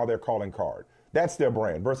is now their calling card. That's their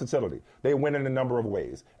brand, versatility. They win in a number of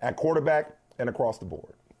ways, at quarterback and across the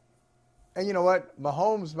board. And you know what?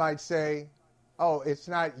 Mahomes might say, oh, it's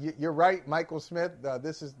not, you're right, Michael Smith,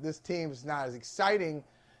 this team is not as exciting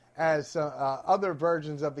as other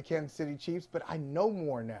versions of the Kansas City Chiefs, but I know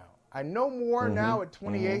more now. I know more now at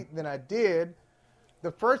 28 than I did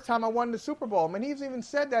the first time I won the Super Bowl. I mean, he's even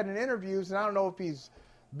said that in interviews, and I don't know if he's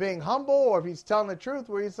being humble or if he's telling the truth,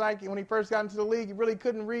 where he's like, when he first got into the league, he really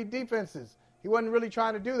couldn't read defenses. He wasn't really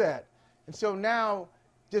trying to do that. And so now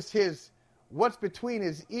just what's between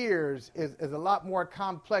his ears is a lot more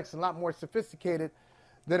complex and a lot more sophisticated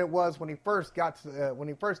than it was when he first got to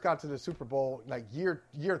the Super Bowl, like year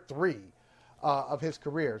 3 of his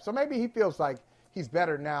career. So maybe he feels like he's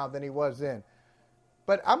better now than he was then.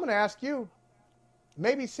 But I'm going to ask you,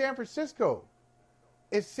 maybe San Francisco.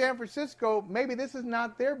 Is San Francisco, maybe this is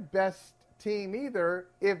not their best team either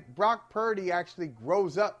if Brock Purdy actually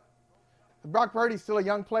grows up. Brock Purdy's still a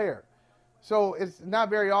young player. So it's not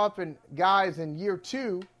very often guys in year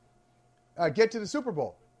 2 get to the Super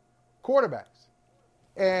Bowl, quarterbacks.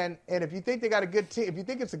 And if you think they got a good team, if you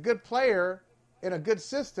think it's a good player in a good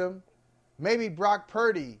system, maybe Brock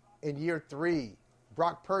Purdy in year 3,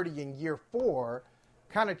 Brock Purdy in year 4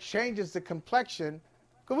 kind of changes the complexion.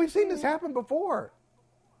 Because we've seen this happen before.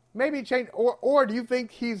 Maybe change, or do you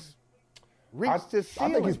think he's reached his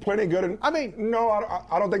ceiling? I think he's plenty good. No,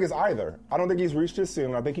 I don't think it's either. I don't think he's reached his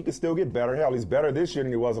ceiling. I think he can still get better. Hell, he's better this year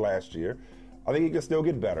than he was last year. I think he can still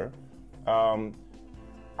get better. But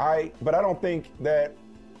I don't think that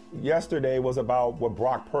yesterday was about what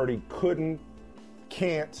Brock Purdy couldn't,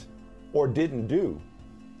 can't, or didn't do.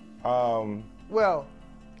 Well,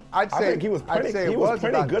 I think he was plenty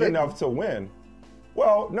good enough to win.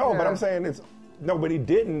 Well, no, but I'm saying but he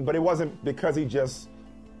didn't. But it wasn't because he just.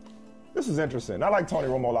 This is interesting. I like Tony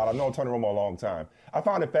Romo a lot. I've known Tony Romo a long time. I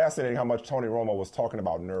found it fascinating how much Tony Romo was talking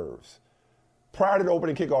about nerves. Prior to the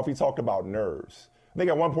opening kickoff, he talked about nerves. I think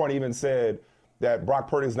at one point he even said that Brock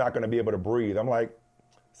Purdy's not going to be able to breathe. I'm like,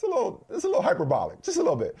 it's a little hyperbolic, just a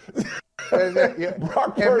little bit.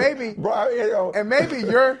 Brock Purdy, and maybe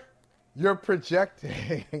you're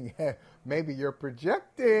projecting. Maybe you're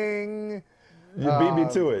projecting. You beat me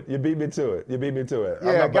to it. Yeah, because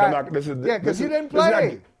you didn't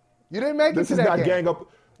play. You didn't make it to that game.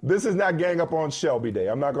 This is not gang up on Shelby Day.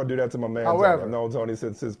 I'm not going to do that to my man. However, Tony. I've known Tony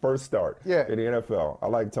since his first start in the NFL. I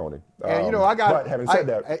like Tony. And but having said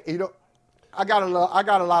that, I got a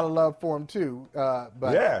lot of love for him too.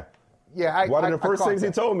 But one of the first things he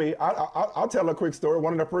told me, I'll tell a quick story.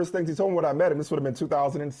 One of the first things he told me when I met him, this would have been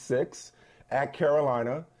 2006 at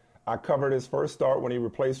Carolina. I covered his first start when he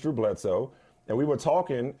replaced Drew Bledsoe. And we were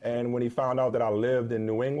talking, and when he found out that I lived in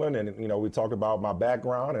New England, and we talked about my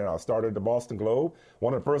background, and I started at the Boston Globe,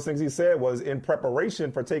 one of the first things he said was, in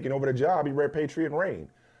preparation for taking over the job, he read Patriot Rain.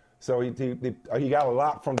 So he got a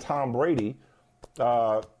lot from Tom Brady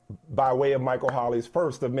by way of Michael Holley's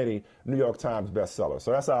first of many New York Times bestsellers.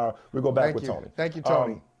 So that's how we go back with Tony. Thank you,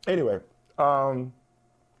 Tony. Anyway, what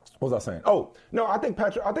was I saying? Oh, no, I think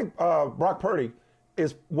Brock Purdy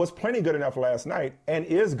was plenty good enough last night and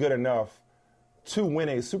is good enough to win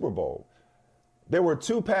a Super Bowl. There were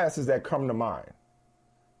 2 passes that come to mind.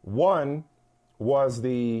 One was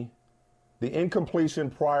the incompletion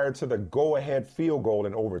prior to the go-ahead field goal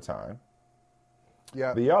in overtime.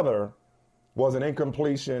 Yeah. The other was an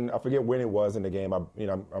incompletion. I forget when it was in the game. I'm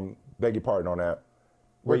beg your pardon on that.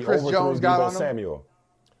 Where Chris Jones got on him? Samuel.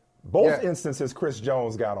 Both instances, Chris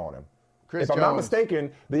Jones got on him. If I'm not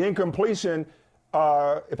mistaken, the incompletion.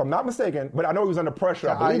 If I'm not mistaken, but I know he was under pressure.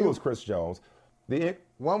 I believe it was Chris Jones.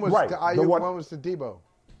 One was to Ayuk, one was to Debo.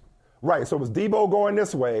 Right, so it was Debo going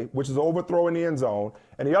this way, which is overthrow in the end zone,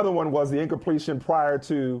 and the other one was the incompletion prior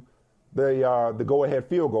to the go-ahead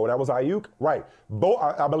field goal. That was Ayuk. Right.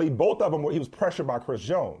 I believe both of them he was pressured by Chris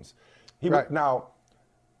Jones. Now,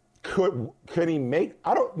 could he make?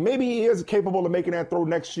 Maybe he is capable of making that throw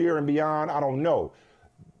next year and beyond. I don't know.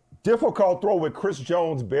 Difficult throw with Chris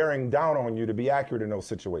Jones bearing down on you to be accurate in those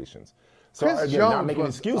situations. So Chris again, Jones not making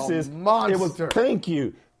was excuses. A monster. It was. Thank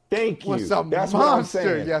you. Was a That's monster what I'm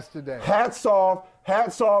saying. Yesterday. Hats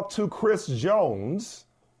off to Chris Jones,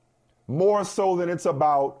 more so than it's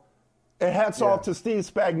about. And hats off to Steve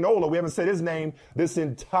Spagnuolo. We haven't said his name this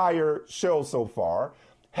entire show so far.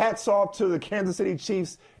 Hats off to the Kansas City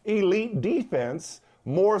Chiefs elite defense,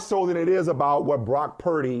 more so than it is about what Brock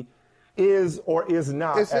Purdy is or is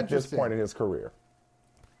not at this point in his career.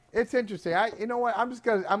 It's interesting. You know what? I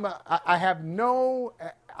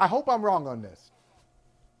hope I'm wrong on this.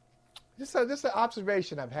 Just an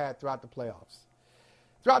observation I've had throughout the playoffs,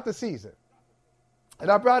 throughout the season.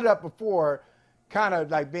 And I brought it up before, kind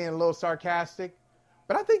of like being a little sarcastic,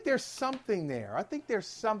 but I think there's something there. I think there's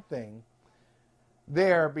something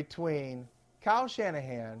there between Kyle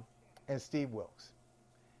Shanahan and Steve Wilks.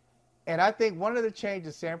 And I think one of the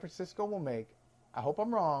changes San Francisco will make, I hope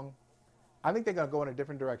I'm wrong, I think they're going to go in a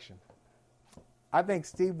different direction. I think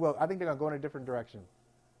they're going to go in a different direction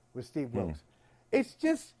with Steve Wilks. It's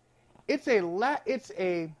just, it's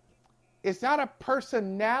not a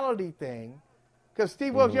personality thing. Because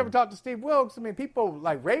Steve Wilks, you ever talk to Steve Wilks? I mean, people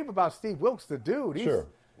like rave about Steve Wilks, the dude. Sure,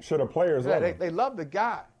 the players love him. They love the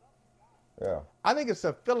guy. Yeah. I think it's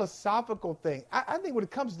a philosophical thing. I think when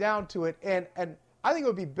it comes down to it, and I think it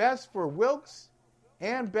would be best for Wilks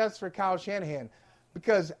and best for Kyle Shanahan,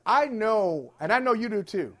 because I know, and I know you do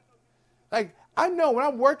too, like I know when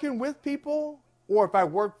I'm working with people or if I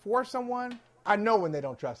work for someone, I know when they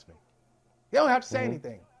don't trust me. They don't have to say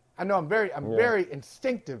anything. I know I'm very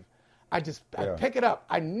instinctive. I pick it up.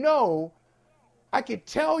 I know I can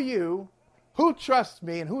tell you who trusts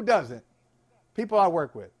me and who doesn't, people I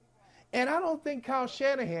work with. And I don't think Kyle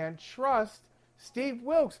Shanahan trusts Steve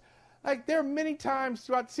Wilks. Like, there are many times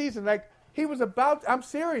throughout the season, like, I'm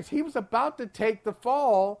serious, he was about to take the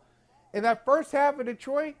fall in that first half of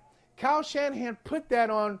Detroit. Kyle Shanahan put that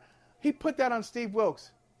on Steve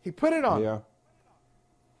Wilks. He put it on. Yeah.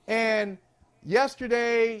 And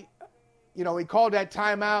yesterday, he called that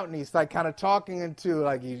timeout, and he's like kind of talking into,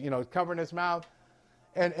 like, he's, covering his mouth.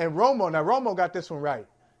 And Romo got this one right.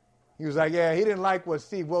 He was like, yeah, he didn't like what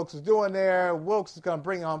Steve Wilks was doing there. Wilks is going to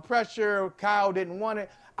bring on pressure. Kyle didn't want it.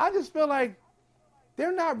 I just feel like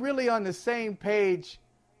they're not really on the same page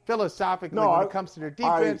philosophically when it comes to their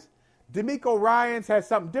defense. DeMeco Ryans had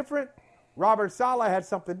something different. Robert Saleh had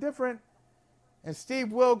something different. And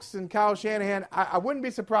Steve Wilks and Kyle Shanahan, I wouldn't be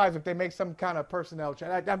surprised if they make some kind of personnel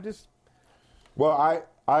change. I'm just... Well,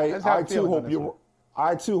 I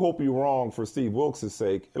too hope you're wrong for Steve Wilks'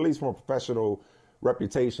 sake, at least from a professional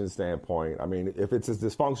reputation standpoint. I mean, if it's as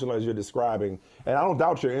dysfunctional as you're describing, and I don't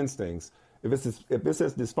doubt your instincts, if it's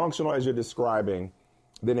as dysfunctional as you're describing,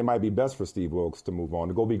 then it might be best for Steve Wilks to move on,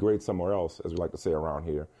 to go be great somewhere else, as we like to say around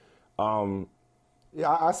here.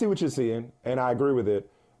 I see what you're seeing, and I agree with it,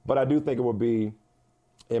 but I do think it would be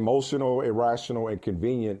emotional, irrational, and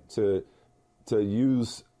convenient to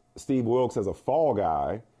use Steve Wilks as a fall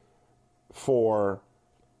guy for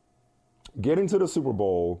getting to the Super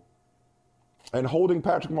Bowl and holding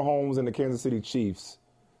Patrick Mahomes and the Kansas City Chiefs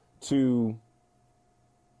to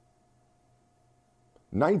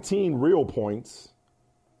 19 real points.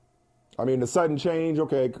 I mean, the sudden change,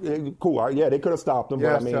 okay, cool. Yeah, they could have stopped them,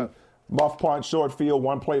 but I mean, muff punt, short field,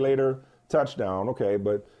 one play later, touchdown. Okay,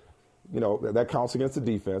 but, that counts against the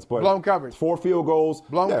defense. But blown coverage. 4 field goals.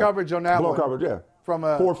 Blown coverage on that blown one. Blown coverage, yeah. From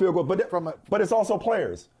 4 field goals. But it's also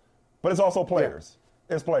players.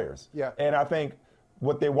 Yeah. It's players. Yeah. And I think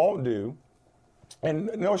what they won't do,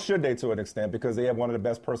 and nor should they to an extent, because they have one of the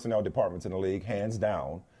best personnel departments in the league, hands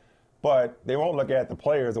down, but they won't look at the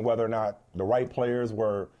players and whether or not the right players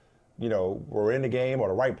were in the game or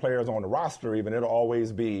the right players on the roster even. It'll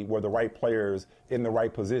always be were the right players in the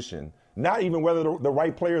right position. Not even whether the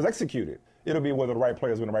right players executed. It'll be whether the right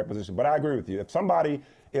players were in the right position. But I agree with you. If somebody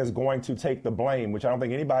is going to take the blame, which I don't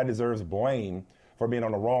think anybody deserves blame for being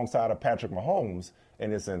on the wrong side of Patrick Mahomes in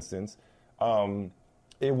this instance,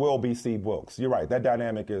 it will be Steve Wilks. You're right. That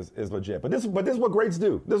dynamic is legit. But this is what greats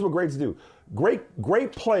do. This is what greats do.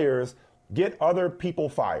 Great players get other people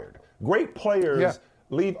fired. Great players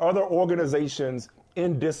leave other organizations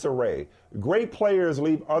in disarray. Great players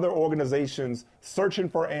leave other organizations searching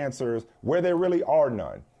for answers where there really are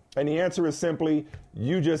none. And the answer is simply,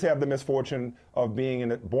 you just have the misfortune of being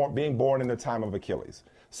born in the time of Achilles.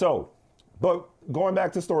 So, but going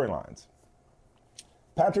back to storylines,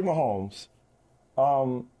 Patrick Mahomes,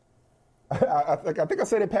 I think I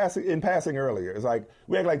said it in passing earlier. It's like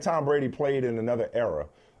we act like Tom Brady played in another era,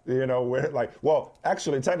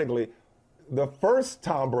 actually, technically, the first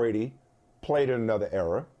Tom Brady played in another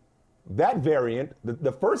era. That variant,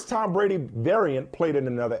 the first Tom Brady variant played in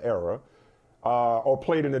another era, or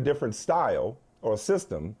played in a different style or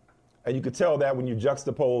system, and you could tell that when you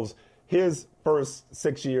juxtapose his first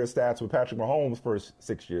 6-year stats with Patrick Mahomes' first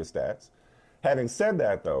 6-year stats. Having said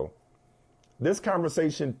that, though, this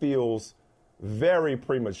conversation feels very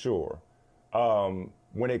premature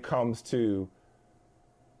when it comes to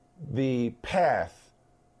the path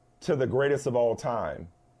to the greatest of all time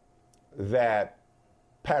that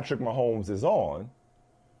Patrick Mahomes is on,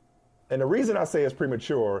 and the reason I say it's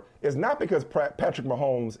premature is not because Patrick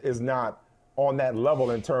Mahomes is not on that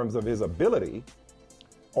level in terms of his ability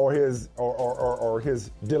or his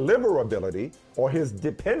deliverability or his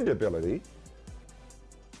dependability.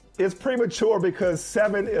 It's premature because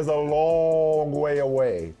 7 is a long way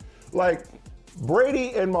away. Like,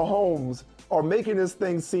 Brady and Mahomes are making this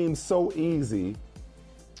thing seem so easy.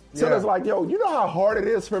 So it's like, yo, you know how hard it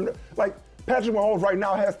is for him to, like, Patrick Mahomes right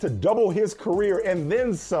now has to double his career and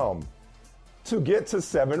then some to get to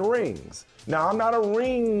 7 rings. Now, I'm not a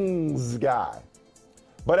rings guy,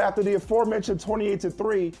 but after the aforementioned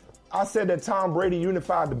 28-3, I said that Tom Brady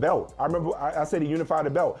unified the belt. I remember I said he unified the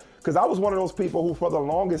belt because I was one of those people who, for the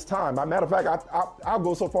longest time, as a matter of fact, I'll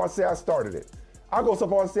go so far as to say I started it. I'll go so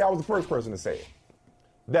far as to say I was the first person to say it.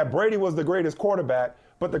 That Brady was the greatest quarterback,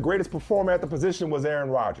 but the greatest performer at the position was Aaron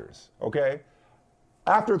Rodgers, okay?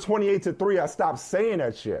 After 28-3, I stopped saying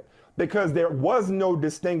that shit because there was no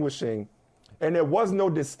distinguishing and there was no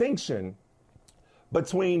distinction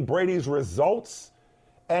between Brady's results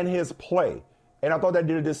and his play. And I thought that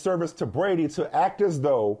did a disservice to Brady to act as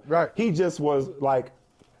though he just was like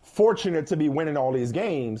fortunate to be winning all these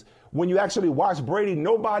games. When you actually watch Brady,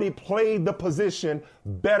 nobody played the position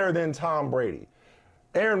better than Tom Brady.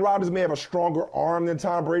 Aaron Rodgers may have a stronger arm than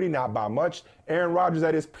Tom Brady, not by much. Aaron Rodgers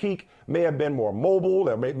at his peak may have been more mobile,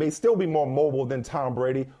 or may still be more mobile than Tom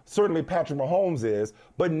Brady. Certainly Patrick Mahomes is,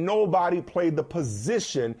 but nobody played the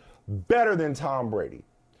position better than Tom Brady.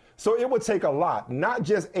 So it would take a lot, not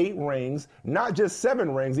just 8 rings, not just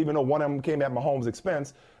 7 rings, even though one of them came at Mahomes'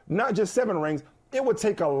 expense, not just 7 rings. It would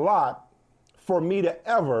take a lot for me to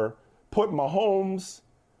ever put Mahomes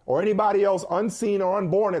or anybody else unseen or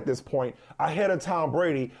unborn at this point ahead of Tom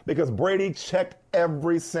Brady because Brady checked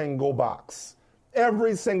every single box.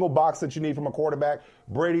 Every single box that you need from a quarterback,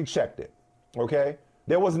 Brady checked it, okay?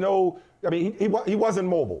 There was no, I mean, he wasn't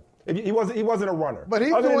mobile. He wasn't a runner. But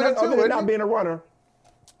he's doing it too, other than not being a runner.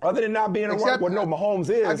 Other than not being a runner, well, no, Mahomes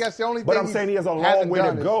is. I guess the only but thing I'm saying he has a long way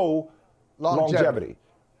to go. Longevity.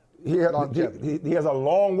 He has a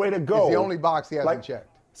long way to go. It's the only box he hasn't checked.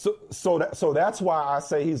 So that's why I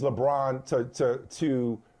say he's LeBron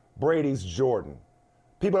to Brady's Jordan.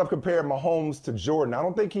 People have compared Mahomes to Jordan. I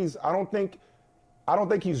don't think he's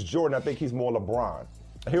Jordan. I think he's more LeBron.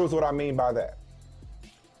 Here's what I mean by that.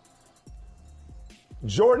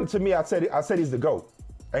 Jordan, to me, I said he's the GOAT.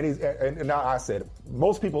 And now I said it.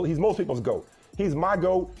 He's most people's GOAT. He's my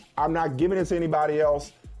GOAT. I'm not giving it to anybody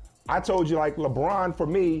else. I told you, like, LeBron, for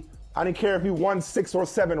me, I didn't care if he won 6 or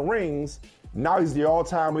 7 rings. Now he's the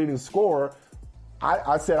all-time leading scorer.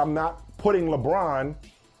 I said I'm not putting LeBron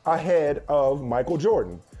ahead of Michael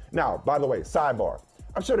Jordan. Now, by the way, sidebar.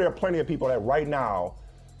 I'm sure there are plenty of people that right now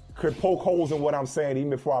could poke holes in what I'm saying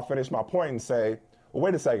even before I finish my point and say, well,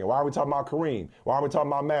 wait a second. Why are we talking about Kareem? Why are we talking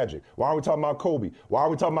about Magic? Why are we talking about Kobe? Why are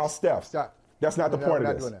we talking about Steph? Stop. That's not the point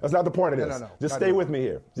of this. That's not the point of this. No. Just stay with me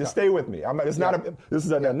here. Just stay with me. This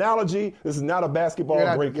is an analogy. This is not a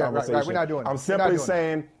basketball break conversation. Right. We're not doing it. I'm simply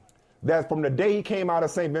saying that from the day he came out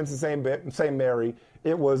of St. Vincent, St. Mary,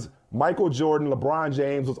 it was Michael Jordan, LeBron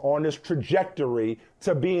James was on this trajectory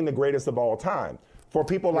to being the greatest of all time. For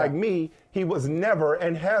people like me, he was never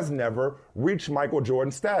and has never reached Michael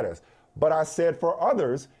Jordan status. But I said for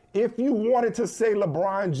others, if you wanted to say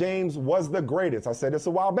LeBron James was the greatest, I said this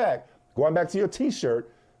a while back, going back to your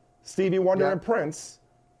T-shirt, Stevie Wonder and Prince,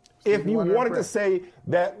 if you wanted to say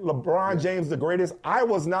that LeBron James the greatest, I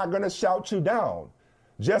was not going to shout you down.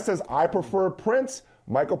 Just as I prefer Prince,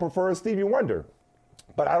 Michael prefers Stevie Wonder.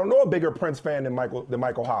 But I don't know a bigger Prince fan than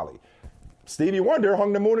Michael Holley. Stevie Wonder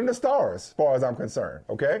hung the moon and the stars, as far as I'm concerned,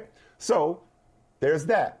 okay? So there's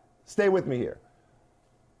that. Stay with me here.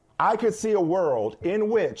 I could see a world in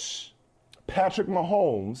which Patrick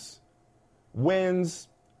Mahomes wins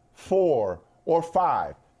 4 or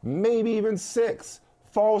 5, maybe even 6,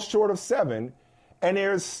 falls short of 7, and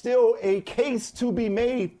there's still a case to be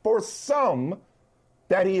made for some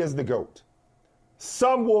that he is the GOAT.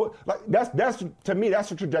 Some will, like, that's to me, that's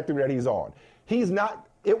the trajectory that he's on. He's not,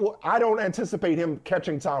 I don't anticipate him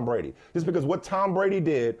catching Tom Brady, just because what Tom Brady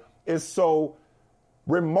did is so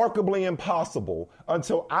remarkably impossible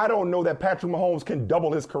until I don't know that Patrick Mahomes can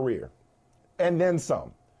double his career and then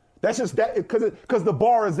some. That's just that because the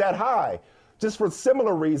bar is that high. Just for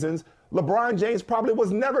similar reasons, LeBron James probably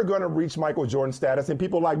was never going to reach Michael Jordan status in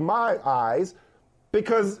people like my eyes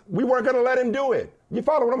because we weren't going to let him do it. You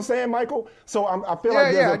follow what I'm saying, Michael? So I feel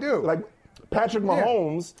I do. Like Patrick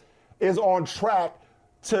Mahomes is on track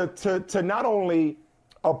to not only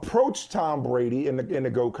approach Tom Brady in the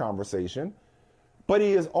GOAT conversation, but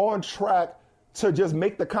he is on track to just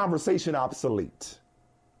make the conversation obsolete.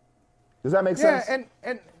 Does that make sense? And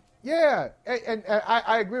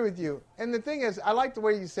I agree with you. And the thing is, I like the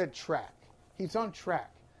way you said track. He's on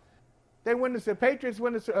track. The Patriots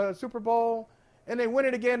win the Super Bowl, and they win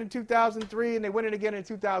it again in 2003, and they win it again in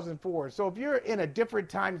 2004. So if you're in a different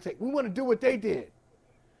time, you say, we want to do what they did.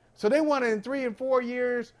 So they won it in 3 and 4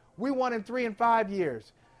 years. We won in 3 and 5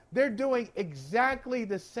 years. They're doing exactly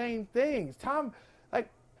the same things.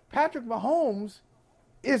 Patrick Mahomes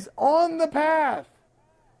is on the path.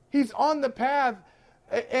 He's on the path,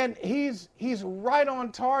 and he's right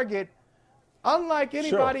on target, unlike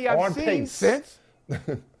anybody I've seen pace. since.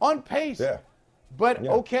 On pace. Yeah. But,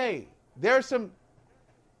 okay, there's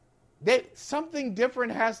something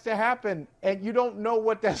different has to happen, and you don't know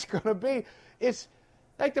what that's going to be. It's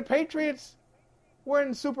like the Patriots were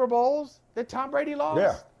in Super Bowls that Tom Brady lost.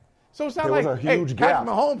 Yeah. So it's not there like, was a huge gap.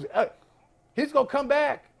 Patrick Mahomes, he's going to come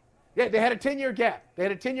back. Yeah, they had a 10-year gap.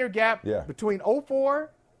 Between 2004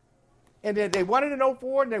 and then they won it in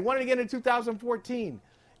 2004 and they won it again in 2014.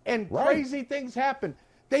 And crazy things happened.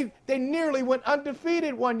 They nearly went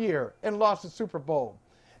undefeated one year and lost the Super Bowl.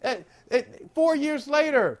 4 years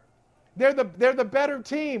later, they're the better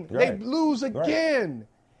team. Right. They lose again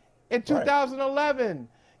in 2011.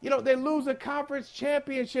 They lose a conference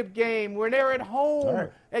championship game where they're at home.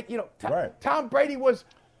 Tom Brady was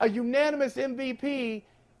a unanimous MVP.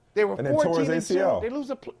 They were 14-2.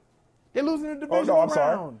 They lose in the divisional round.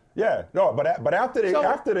 Sorry. Yeah, no, but after the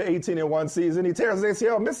 18-1 season, he tears his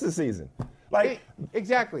ACL, misses the season.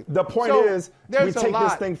 Exactly. The point is, we take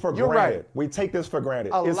this thing for You're granted. Right. We take this for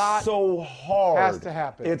granted. It's so hard. Has to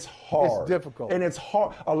happen. It's hard. It's difficult. And it's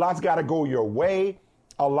hard. A lot's got to go your way.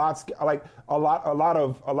 A lot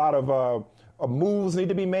of moves need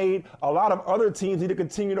to be made. A lot of other teams need to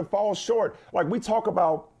continue to fall short. We talk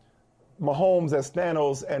about Mahomes as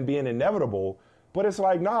Thanos and being inevitable, but it's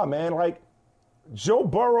nah, man. Joe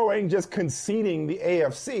Burrow ain't just conceding the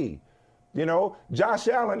AFC. Josh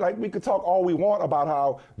Allen, we could talk all we want about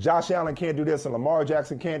how Josh Allen can't do this and Lamar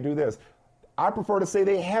Jackson can't do this. I prefer to say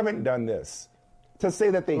they haven't done this. To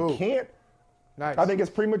say that they can't, nice. I think it's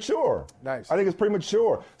premature. Nice. I think it's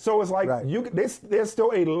premature. So it's there's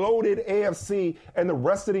still a loaded AFC and the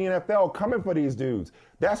rest of the NFL coming for these dudes.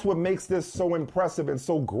 That's what makes this so impressive and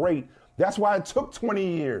so great. That's why it took 20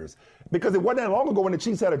 years. Because it wasn't that long ago when the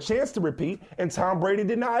Chiefs had a chance to repeat and Tom Brady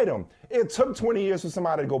denied them. It took 20 years for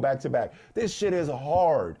somebody to go back to back. This shit is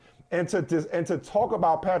hard. And to talk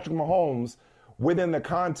about Patrick Mahomes within the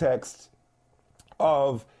context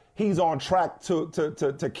of he's on track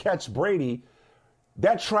to catch Brady,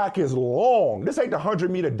 that track is long. This ain't the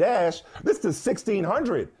 100-meter dash. This is the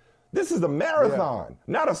 1,600. This is the marathon,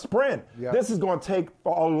 not a sprint. Yeah. This is going to take a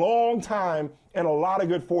long time and a lot of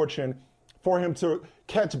good fortune for him to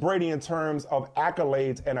catch Brady in terms of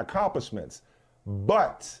accolades and accomplishments.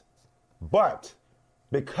 But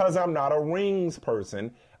because I'm not a rings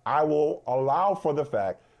person, I will allow for the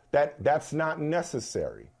fact that that's not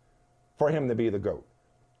necessary for him to be the GOAT.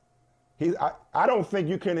 I don't think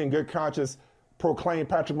you can in good conscience proclaim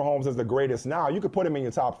Patrick Mahomes as the greatest now. You could put him in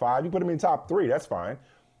your top 5. You put him in top 3. That's fine.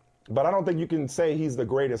 But I don't think you can say he's the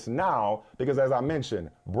greatest now because, as I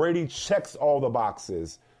mentioned, Brady checks all the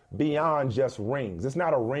boxes beyond just rings. It's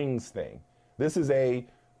not a rings thing. This is a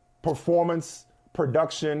performance,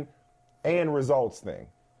 production, and results thing.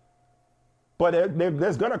 But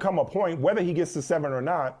there's going to come a point, whether he gets to 7 or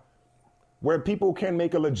not, where people can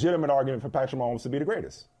make a legitimate argument for Patrick Mahomes to be the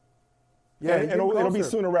greatest. Yeah, and it'll be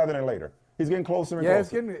sooner rather than later. He's getting closer and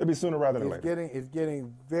closer. It'll be sooner rather than later. He's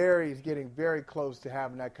getting very close to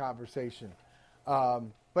having that conversation.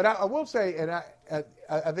 But I will say, and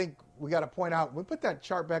I think we got to point out, we put that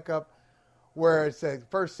chart back up where it's the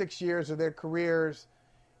first 6 years of their careers,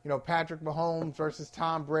 Patrick Mahomes versus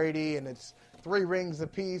Tom Brady, and it's 3 rings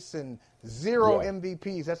apiece and 0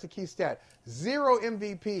 MVPs. That's the key stat. 0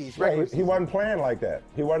 MVPs. Right. He wasn't playing like that.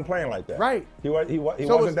 Right. He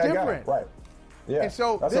wasn't that different. guy. Right. Yeah. And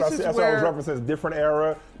so that's what I was referencing. Different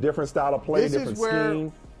era, different style of play, different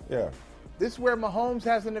scheme. Yeah. This is where Mahomes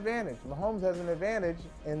has an advantage. Mahomes has an advantage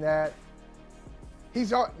in that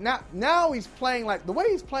now he's playing the way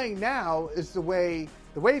he's playing now is the way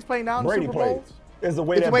he's playing now in the Super Bowl. Is the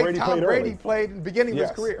way that Brady Tom played Brady early. played in the beginning of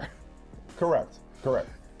his career. Correct.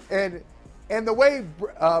 And the way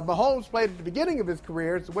Mahomes played at the beginning of his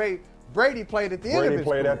career is the way Brady played at the end of his career.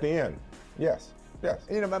 Brady played at the end. Yes.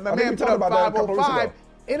 My man put up 505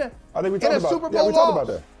 in a Super Bowl we talked about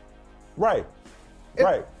that. Right.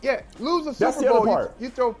 Yeah, lose a Super Bowl, you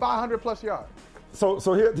throw 500-plus yards. So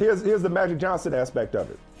here's the Magic Johnson aspect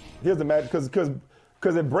of it. Here's the magic, because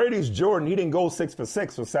if Brady's Jordan, he didn't go 6 for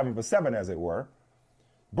 6 or 7 for 7, as it were.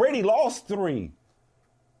 Brady lost 3.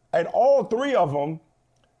 And all three of them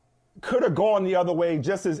could have gone the other way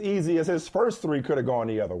just as easy as his first three could have gone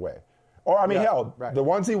the other way. Or, I mean, the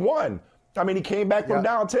ones he won. I mean, he came back from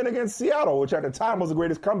down 10 against Seattle, which at the time was the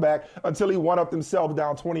greatest comeback until he won up himself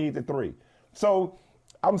down 28-3. So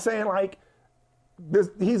I'm saying, like,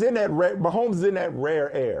 he's in that Mahomes is in that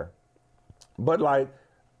rare air. But, like,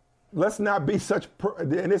 let's not be such I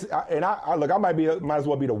might as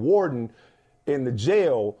well be the warden in the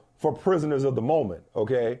jail for prisoners of the moment,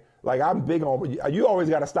 okay? Like, I'm big on, you always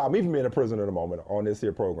got to stop me from being a prisoner of the moment on this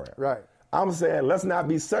here program. Right. I'm saying let's not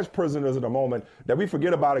be such prisoners of the moment that we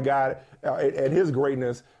forget about a guy and his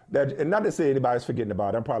greatness. And not to say anybody's forgetting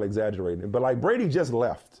about it, I'm probably exaggerating, but like Brady just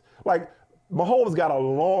left. Like Mahomes got a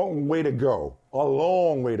long way to go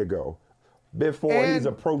before he's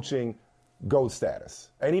approaching GOAT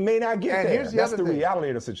status. And he may not get there. That's the reality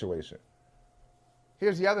of the situation.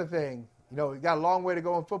 Here's the other thing. You know, you got a long way to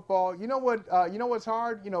go in football. You know what? You know what's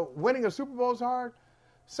hard? You know, winning a Super Bowl is hard.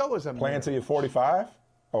 So is a playing until you're 45.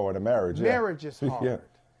 Oh, in a marriage. Yeah. Marriage is hard.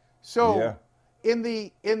 So, in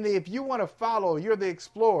the if you want to follow, you're the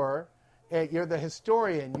explorer, and you're the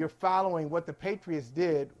historian. You're following what the Patriots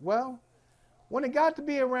did. Well, when it got to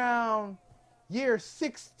be around year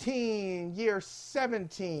 16, year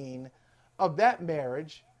 17 of that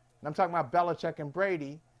marriage, and I'm talking about Belichick and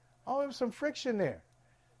Brady. Oh, there was some friction there.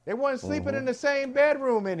 They weren't sleeping in the same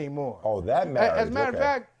bedroom anymore. Oh, that marriage. As a matter of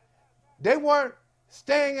fact, they weren't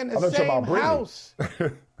staying in the same house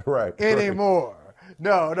anymore.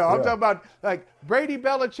 No, I'm talking about like Brady,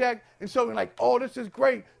 Belichick, and so we're like, oh, this is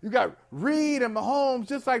great. You got Reed and Mahomes,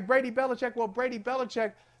 just like Brady, Belichick. Well, Brady,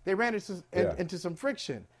 Belichick, they ran into some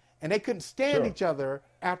friction, and they couldn't stand each other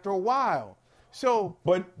after a while. So,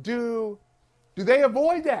 but do they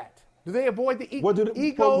avoid that? Do they avoid the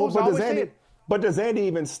egos? But does Andy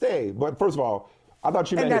even stay? But first of all, I thought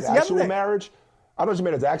you meant his actual marriage. I thought you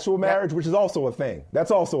meant his actual marriage, which is also a thing.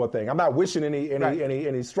 That's also a thing. I'm not wishing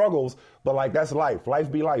any struggles, but like that's life.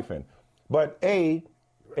 Life be lifing. But and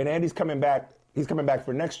Andy's coming back. He's coming back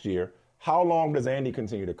for next year. How long does Andy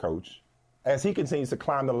continue to coach? As he continues to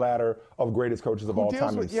climb the ladder of greatest coaches of all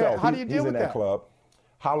time himself. How do you deal with that club?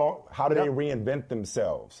 How long? How do they reinvent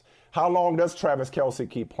themselves? How long does Travis Kelce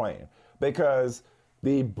keep playing? Because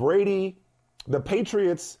the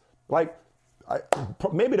Patriots, like.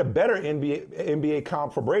 Maybe the better NBA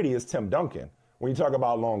comp for Brady is Tim Duncan. When you talk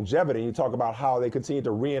about longevity, you talk about how they continue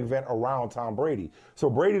to reinvent around Tom Brady. So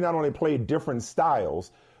Brady not only played different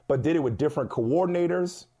styles, but did it with different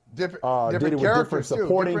coordinators, did it with different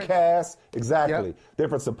supporting casts. Exactly. Yep.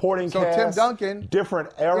 Different supporting casts. So Tim Duncan. Different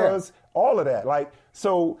eras, all of that. Like,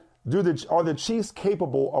 so are the Chiefs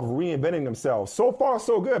capable of reinventing themselves? So far,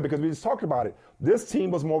 so good, because we just talked about it. This team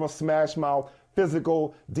was more of a smash mouth,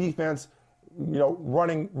 physical defense,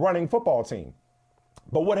 running football team.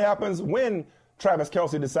 But what happens when Travis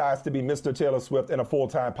Kelce decides to be Mr. Taylor Swift and a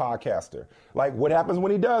full-time podcaster? Like, what happens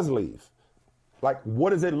when he does leave? Like, what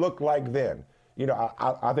does it look like then?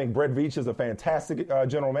 I think Brett Veach is a fantastic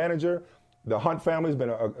general manager. The Hunt family's been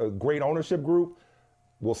a great ownership group.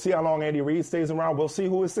 We'll see how long Andy Reid stays around. We'll see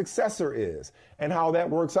who his successor is and how that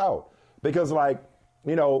works out. Because, the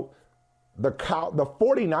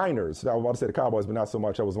 49ers, I was about to say the Cowboys, but not so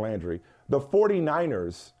much. That was Landry. The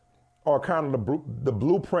 49ers are kind of the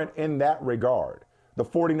blueprint in that regard. The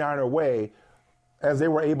 49er way, as they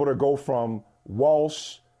were able to go from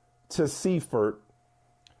Walsh to Seifert,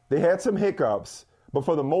 they had some hiccups, but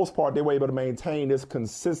for the most part, they were able to maintain this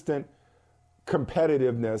consistent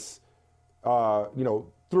competitiveness,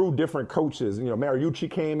 through different coaches. Mariucci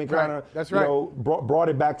came and kind of, brought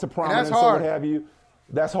it back to prominence and what have you.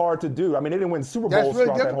 That's hard to do. I mean, they didn't win Super Bowls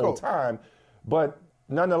throughout that whole time, but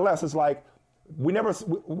nonetheless, it's like we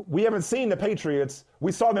haven't seen the Patriots.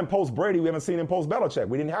 We saw them post Brady. We haven't seen them post Belichick.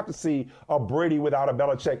 We didn't have to see a Brady without a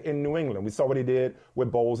Belichick in New England. We saw what he did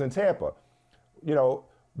with Bowles in Tampa.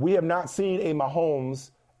 We have not seen a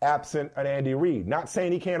Mahomes absent an Andy Reid. Not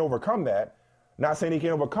saying he can't overcome that. Not saying he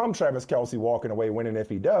can't overcome Travis Kelce walking away winning if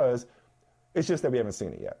he does. It's just that we haven't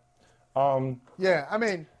seen it yet.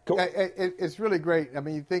 It's really great. I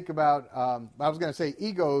mean, you think about, I was going to say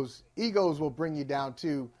egos will bring you down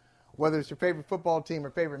to whether it's your favorite football team or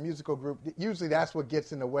favorite musical group. Usually that's what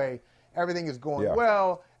gets in the way. Everything is going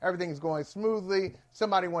well. Everything is going smoothly.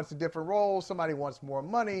 Somebody wants a different role. Somebody wants more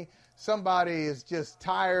money. Somebody is just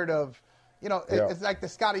tired of, it's like the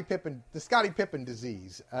Scottie Pippen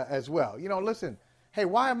disease as well. Listen, hey,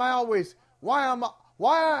 why am I always on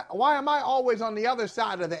the other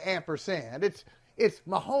side of the ampersand? It's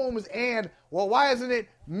Mahomes and, why isn't it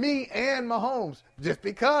me and Mahomes? Just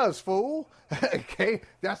because, fool. Okay,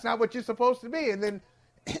 that's not what you're supposed to be. And then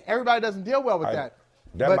everybody doesn't deal well with that.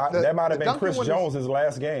 That might have been Chris Duncan Jones'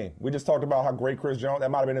 last game. We just talked about how great Chris Jones.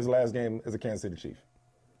 That might have been his last game as a Kansas City Chief.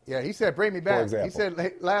 Yeah, he said, "Bring me back." For example. He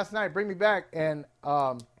said last night, "Bring me back," and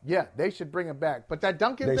yeah, they should bring him back. But that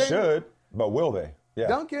Duncan thing, They should, but will they? Yeah.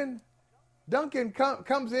 Duncan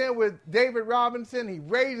comes in with David Robinson. He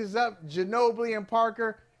raises up Ginobili and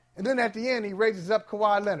Parker, and then at the end he raises up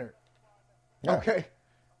Kawhi Leonard. Yeah. Okay,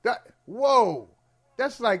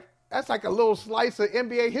 that's like a little slice of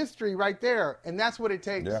NBA history right there, and that's what it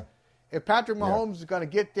takes. Yeah. If Patrick Mahomes is going to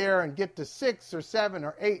get there and get to 6 or 7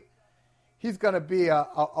 or 8, he's going to be a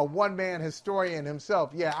one-man historian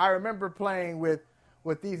himself. Yeah, I remember playing with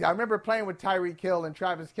these. I remember playing with Tyreek Hill and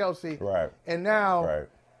Travis Kelce. Right. And now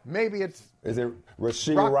maybe it's is it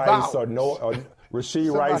Rasheed Rice or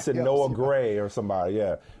Rasheed Rice and Noah else. Gray or somebody?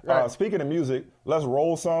 Yeah. Right. Speaking of music, let's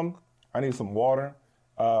roll some. I need some water.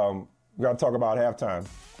 We got to talk about halftime.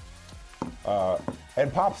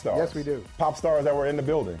 And pop stars. Yes, we do. Pop stars that were in the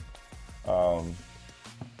building. And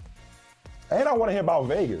I want to hear about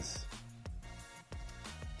Vegas.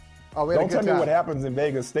 Oh, we had a Don't good tell me time. what happens in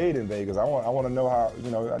Vegas stayed in Vegas. I want to know how,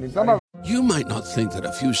 I need You might not think that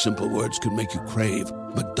a few simple words can make you crave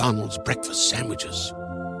McDonald's breakfast sandwiches.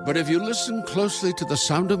 But if you listen closely to the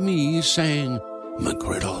sound of me saying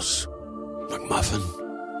McGriddles, McMuffin,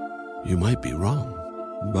 you might be wrong.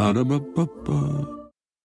 Ba-da-ba-ba-ba.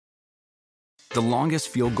 The longest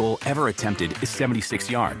field goal ever attempted is 76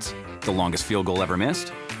 yards. The longest field goal ever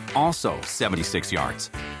missed? Also 76 yards.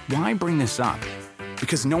 Why bring this up?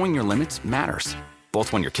 Because knowing your limits matters,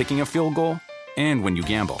 both when you're kicking a field goal and when you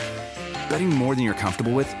gamble. Betting more than you're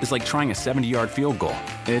comfortable with is like trying a 70-yard field goal.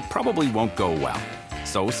 It probably won't go well.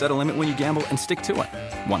 So set a limit when you gamble and stick to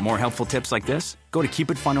it. Want more helpful tips like this? Go to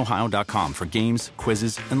keepitfunohio.com for games,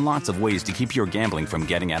 quizzes, and lots of ways to keep your gambling from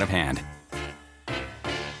getting out of hand.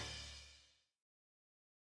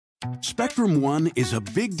 Spectrum One is a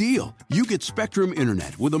big deal. You get Spectrum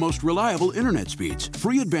Internet with the most reliable internet speeds,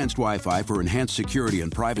 free advanced Wi-Fi for enhanced security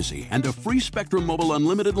and privacy, and a free Spectrum Mobile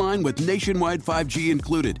Unlimited line with nationwide 5G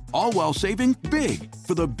included, all while saving big.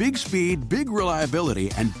 For the big speed, big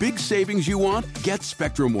reliability, and big savings you want, get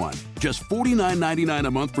Spectrum One. Just $49.99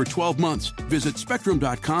 a month for 12 months. Visit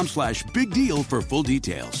spectrum.com/big deal for full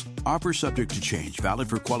details. Offer subject to change. Valid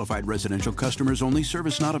for qualified residential customers only.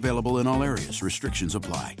 Service not available in all areas. Restrictions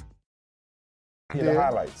apply. Hear the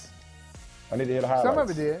highlights. I need to hear the highlights. Some of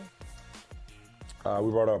it did.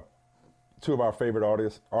 We brought up two of our favorite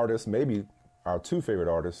artists, maybe our two favorite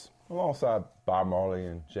artists, alongside Bob Marley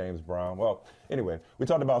and James Brown. Well, anyway, we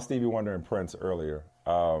talked about Stevie Wonder and Prince earlier.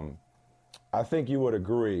 I think you would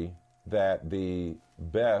agree that the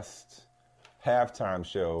best halftime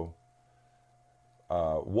show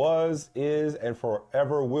was, is, and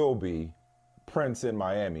forever will be Prince in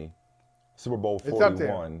Miami, Super Bowl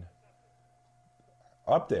 41.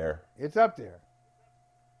 Up there. It's up there.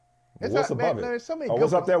 What's above it? There's so many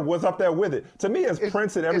what's up there? What's up there with it? To me, it's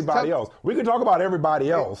Prince and everybody else. We can talk about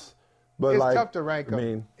everybody else, but it's tough to rank them. I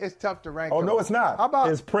mean, it's tough to rank. Oh no, it's not. How about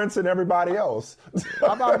it's Prince and everybody else?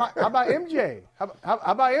 how about MJ? How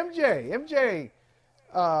about MJ? MJ.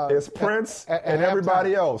 It's Prince and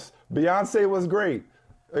everybody else. Beyonce was great.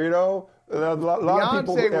 A lot of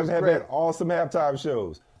people have had awesome halftime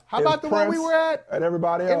shows. How about the one we were at? And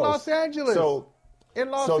everybody else in Los Angeles. The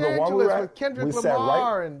one we were at, with Kendrick we sat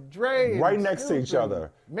Lamar and Dre, right and next to each other.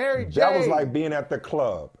 Mary J. That was like being at the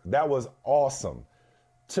club. That was awesome.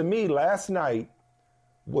 To me, last night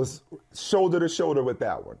was shoulder to shoulder with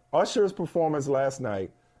that one. Usher's performance last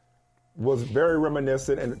night was very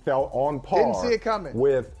reminiscent and felt on par. Didn't see it coming.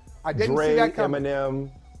 With I didn't Dre, see that coming. Eminem.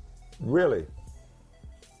 Really?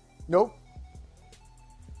 Nope.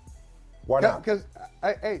 Why not? Because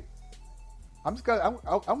I'm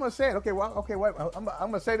gonna say it. Okay, wait. I'm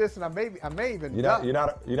gonna say this, and I may even. You're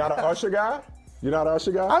not an Usher guy. You're not an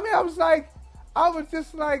Usher guy. I mean, I was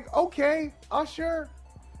just like, okay, Usher.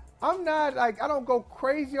 I'm not like, I don't go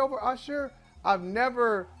crazy over Usher. I've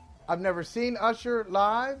never seen Usher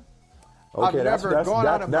live. Okay, I've that's never gone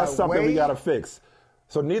out of that's my something way. we got to fix.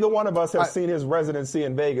 So neither one of us have seen his residency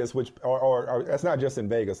in Vegas, which or that's not just in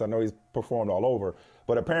Vegas. I know he's performed all over,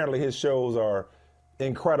 but apparently his shows are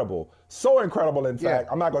incredible. So incredible, in fact,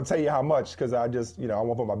 I'm not going to tell you how much because I just, I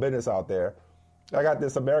won't put my business out there. I got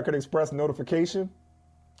this American Express notification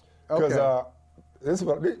because this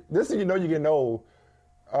is you getting old.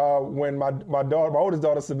 When my oldest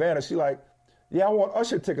daughter Savannah, she like, yeah, I want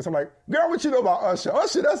Usher tickets. I'm like, girl, what you know about Usher?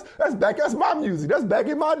 Usher, that's my music. That's back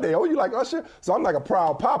in my day. Oh, you like Usher? So I'm like a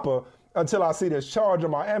proud papa until I see this charge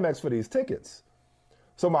on my Amex for these tickets.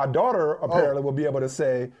 So my daughter apparently will be able to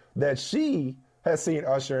say that she has seen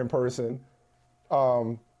Usher in person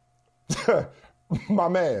My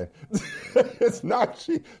man. It's not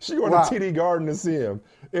cheap. She going to TD Garden to see him.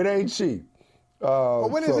 It ain't cheap. Well,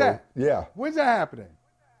 when is that? Yeah. When's that happening?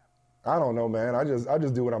 I don't know, man. I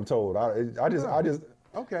just do what I'm told. I just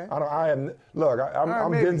okay. I'm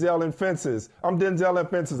Denzel in Fences.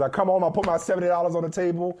 I come home, I put my $70 on the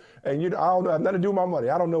table, and I don't have nothing to do with my money.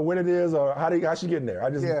 I don't know when it is or how she getting there. I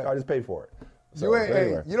just pay for it. So,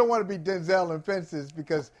 anyway. You don't want to be Denzel in Fences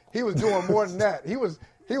because he was doing more than that. He was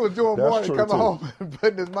doing more than coming home and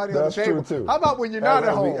putting his money on the table. That's true too. How about when you're not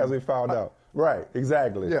at home? As we found out. Right.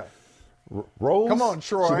 Exactly. Yeah. Rose, come on,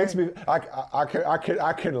 Troy. She makes me. I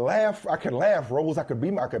can laugh. I can laugh, Rose. I could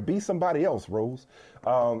be somebody else, Rose.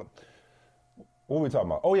 What were we talking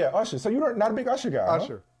about? Oh yeah, Usher. So you're not a big Usher guy,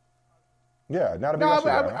 Usher. Huh? Yeah, not a big Usher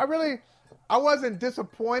guy. I wasn't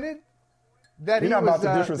disappointed that you're not about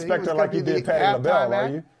to disrespect her like you did Patti LaBelle, are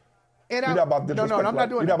you? You're not about to disrespect. No, I'm not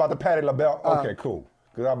doing. You're not about to Patti LaBelle. Okay, cool.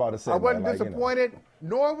 Because I'm about to say. I wasn't disappointed,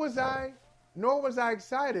 nor was I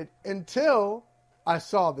excited until I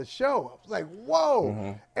saw the show. I was like, whoa.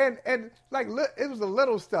 Mm-hmm. And like, it was the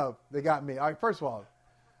little stuff that got me. All right, first of all,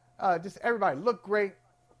 just everybody looked great.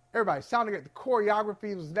 Everybody sounded great. The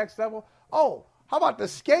choreography was next level. Oh, how about the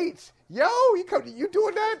skates? Yo, you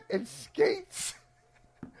doing that? And skates?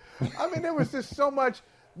 I mean, there was just so much.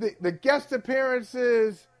 The guest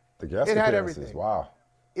appearances. It had everything. Wow.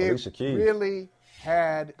 Alicia Keys. Really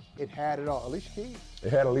had it all. Alicia Keys.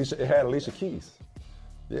 It had Alicia Keys.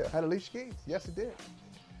 Yeah. Had Alicia Keys. Yes, it did.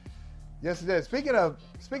 Yes, it did. Speaking of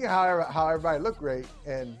how everybody looked great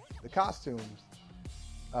and the costumes,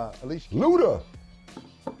 Alicia Keys. Luda.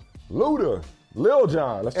 Lil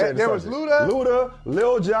Jon. Let's change there was Luda,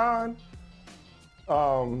 Lil Jon,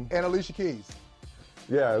 and Alicia Keys.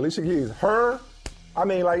 Yeah, Alicia Keys. Her. I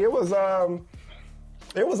mean, like it was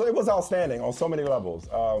outstanding on so many levels.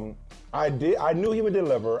 I knew he would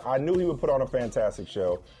deliver. I knew he would put on a fantastic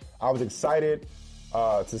show. I was excited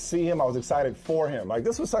to see him. I was excited for him. Like,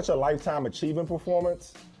 this was such a lifetime achievement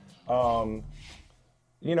performance.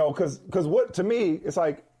 Because what, to me, it's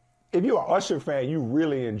like, if you're an Usher fan, you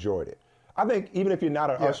really enjoyed it. I think even if you're not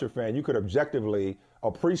an Usher fan, you could objectively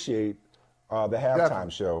appreciate the halftime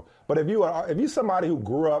show. But if you're somebody who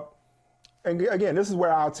grew up, and again, this is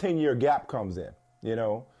where our 10-year gap comes in,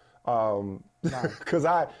 because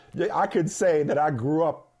I could say that I grew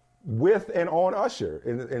up with and on Usher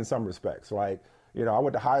in some respects. Like, I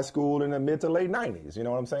went to high school in the mid to late 90s, you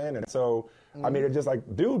know what I'm saying? And so, I mean, it's just like,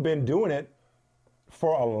 dude been doing it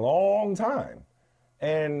for a long time.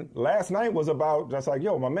 And last night was about just like,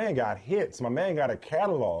 yo, my man got hits. My man got a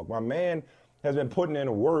catalog. My man has been putting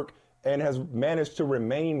in work and has managed to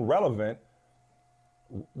remain relevant,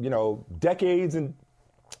 decades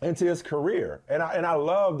into his career. And I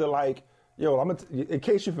love the, like, yo, in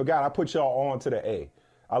case you forgot, I put y'all on to the A.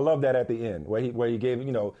 I love that at the end where he gave,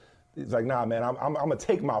 it's like, nah, man, I'm going to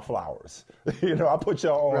take my flowers. I put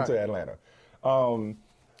y'all on to Atlanta.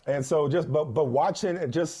 And so but watching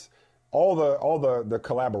and just all the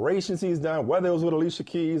collaborations he's done, whether it was with Alicia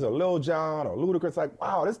Keys or Lil Jon or Ludacris, like,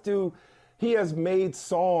 wow, this dude, he has made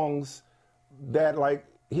songs that, like,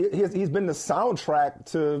 he's been the soundtrack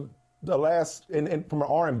to the last, and from an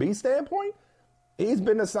R&B standpoint, he's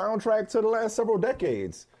been the soundtrack to the last several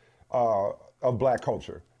decades of black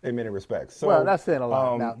culture in many respects. So, well, that's saying a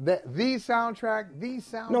lot. Now, the soundtrack.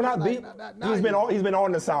 No, not the. He's been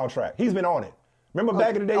on the soundtrack. He's been on it. Remember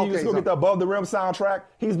back in the day, you used to go get the Above the Rim soundtrack?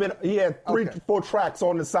 He had 3-4 tracks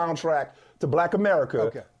on the soundtrack to Black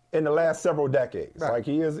America in the last several decades. Right. Like,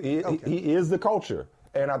 he is the culture.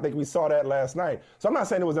 And I think we saw that last night. So I'm not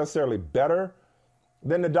saying it was necessarily better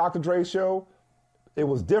than the Dr. Dre show. It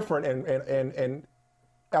was different and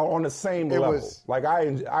on the same level. Like,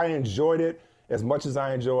 I enjoyed it as much as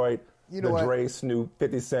I enjoyed the Dre, Snoop,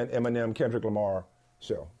 50 Cent, Eminem, Kendrick Lamar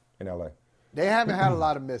show in LA. They haven't had a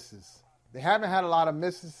lot of misses. They haven't had a lot of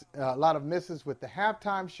misses with the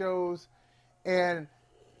halftime shows. And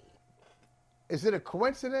is it a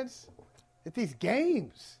coincidence that these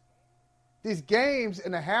games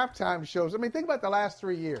and the halftime shows, I mean, think about the last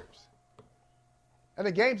 3 years. And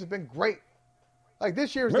the games have been great. Like,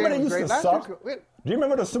 this year's game was great. Do you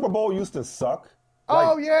remember the Super Bowl used to suck?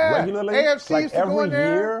 Oh, yeah. Regularly? AFC used to every go in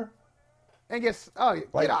there year? And get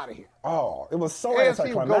out of here. Oh, it was so AFC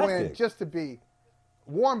anticlimactic. would go in just to be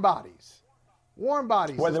warm bodies. Warm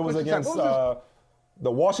bodies. Whether it was against the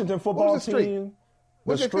Washington football team,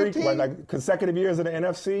 the streak, like consecutive years in the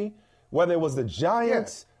NFC, whether it was the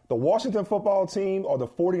Giants, the Washington football team, or the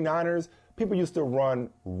 49ers, people used to run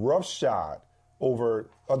roughshod over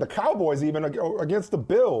the Cowboys, even against the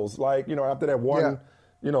Bills, like, after that one,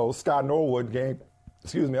 Scott Norwood game.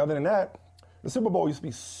 Excuse me. Other than that, the Super Bowl used to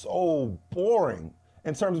be so boring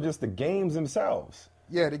in terms of just the games themselves.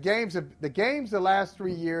 Yeah, the games the last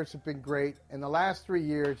 3 years have been great. In the last 3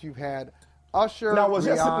 years, you've had Usher,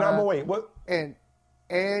 Rihanna, and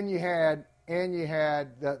you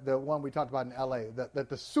had the one we talked about in L.A. the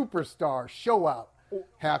superstar show out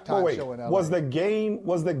halftime show in L.A. Was the game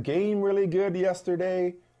really good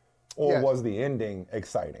yesterday, or was the ending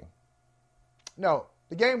exciting? No,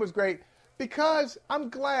 the game was great because I'm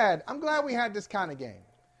glad we had this kind of game,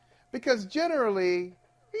 because generally,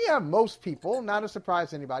 most people, not a surprise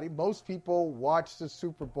to anybody, most people watch the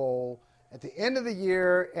Super Bowl at the end of the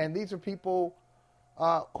year, and these are people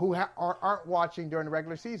who aren't watching during the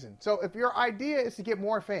regular season. So if your idea is to get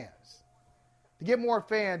more fans,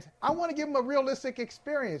 I want to give them a realistic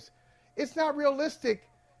experience. It's not realistic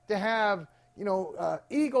to have,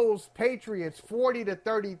 Eagles, Patriots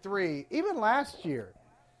 40-33. Even last year,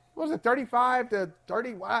 was it 35-30?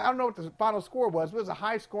 I don't know what the final score was, but it was a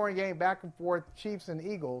high-scoring game, back and forth, Chiefs and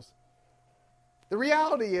Eagles. The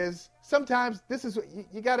reality is, sometimes this is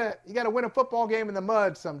you gotta win a football game in the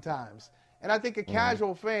mud sometimes. And I think a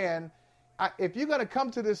casual fan, if you're gonna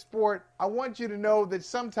come to this sport, I want you to know that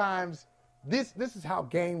sometimes this is how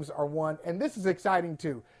games are won, and this is exciting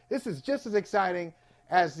too. This is just as exciting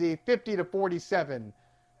as the 50-47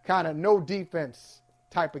 kind of no defense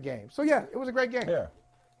type of game. So yeah, it was a great game.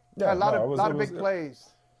 Yeah, a lot of big plays.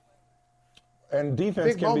 And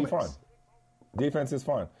defense can be fun. Defense is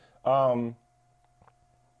fun.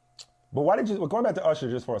 But why did you, going back to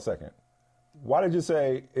Usher just for a second, why did you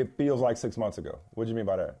say it feels like 6 months ago? What did you mean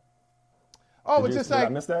by that? Oh, it's just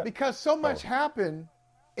like, because so much happened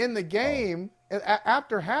in the game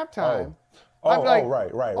after halftime.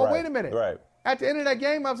 Right. Wait a minute. Right. At the end of that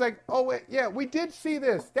game, I was like, we did see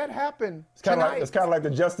this. That happened tonight. It's kind of like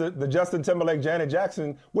the Justin Timberlake, Janet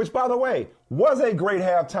Jackson, which, by the way, was a great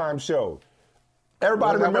halftime show.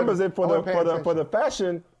 Everybody remembers it for the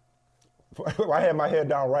fashion. I had my head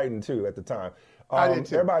down writing too at the time. I did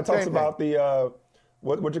too. Everybody talks about the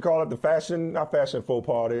what you call it, the fashion, not fashion faux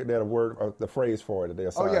pas. They had a word, the phrase for it that they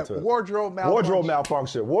assigned to it. Wardrobe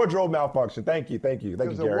malfunction. Wardrobe malfunction. Thank you, Gary.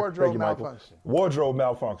 Wardrobe malfunction. Wardrobe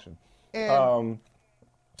malfunction. And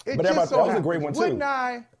that was a great one too.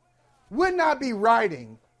 Wouldn't I be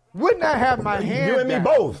writing? Wouldn't I have my hand You and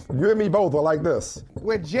me both are like this.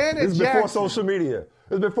 When Janet Jackson. Before social media.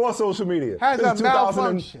 It's before social media. Has a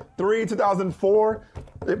 2003, 2004.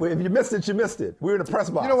 If you missed it, you missed it. We were in the press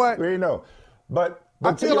box. You know what? We didn't know. But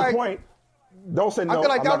to your point, don't say no. I feel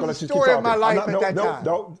like that was the story of my life at that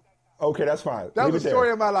time. Okay, that's fine. That was the story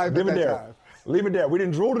of my life at that time. Leave it there. We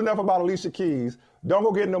didn't drool enough about Alicia Keys. Don't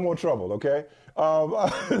go get in no more trouble, okay?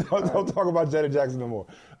 Don't talk about Janet Jackson no more.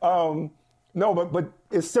 No, but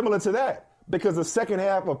it's similar to that, because the second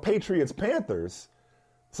half of Patriots-Panthers,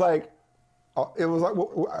 it's like, it was like,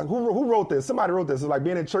 who wrote this? Somebody wrote this. It's like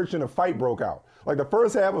being in church and a fight broke out. Like the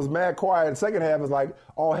first half was mad quiet. The second half was like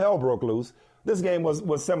all hell broke loose. This game was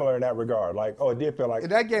similar in that regard. Like, it did feel like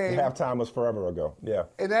that game, halftime was forever ago. Yeah.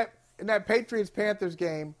 In that Patriots-Panthers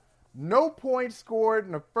game, no points scored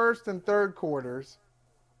in the first and third quarters.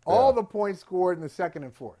 All the points scored in the second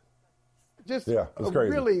and fourth. Just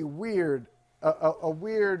really weird, a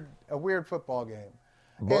weird football game.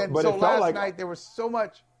 But so last night there was so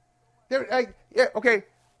much. I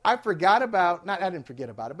forgot about. I didn't forget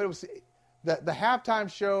about it, but it was the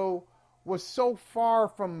halftime show was so far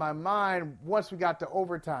from my mind once we got to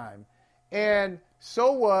overtime, and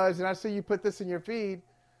so was, and I see you put this in your feed.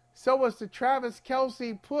 So was the Travis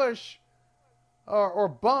Kelce push or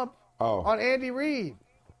bump on Andy Reid.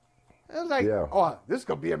 I was like, this is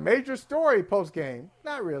going to be a major story post-game.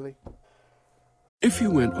 Not really. If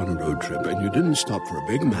you went on a road trip and you didn't stop for a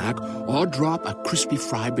Big Mac or drop a crispy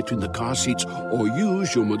fry between the car seats or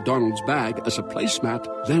use your McDonald's bag as a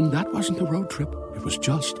placemat, then that wasn't a road trip. It was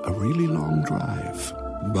just a really long drive.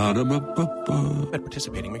 Ba-da-ba-ba-ba. At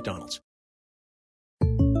participating McDonald's.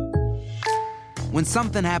 When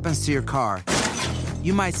something happens to your car,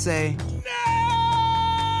 you might say,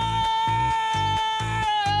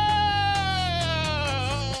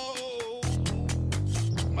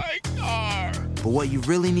 but what you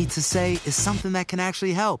really need to say is something that can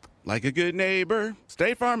actually help. Like a good neighbor,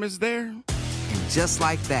 State Farm is there. And just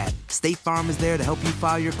like that, State Farm is there to help you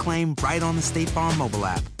file your claim right on the State Farm mobile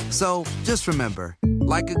app. So just remember,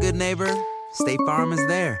 like a good neighbor, State Farm is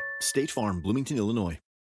there. State Farm, Bloomington, Illinois.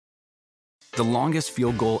 The longest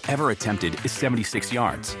field goal ever attempted is 76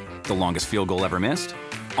 yards. The longest field goal ever missed?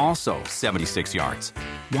 Also 76 yards.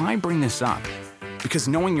 Why bring this up? Because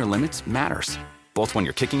knowing your limits matters, both when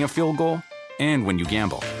you're kicking a field goal and when you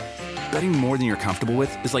gamble. Betting more than you're comfortable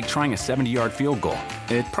with is like trying a 70-yard field goal.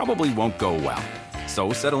 It probably won't go well.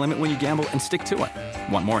 So set a limit when you gamble and stick to it.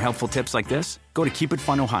 Want more helpful tips like this? Go to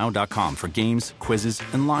keepitfunohio.com for games, quizzes,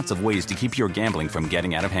 and lots of ways to keep your gambling from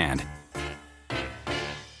getting out of hand.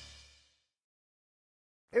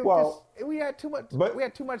 We had too much. But we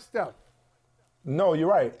had too much stuff. No, you're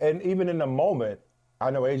right. And even in the moment,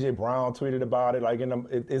 I know A.J. Brown tweeted about it. Like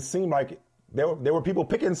it seemed like there were people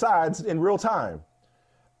picking sides in real time.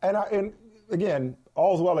 And again,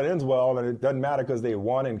 all's well that ends well, and it doesn't matter because they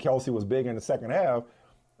won and Kelce was big in the second half.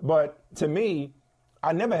 But to me,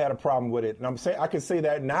 I never had a problem with it. And I'm saying I can say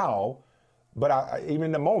that now, but even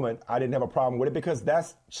in the moment, I didn't have a problem with it because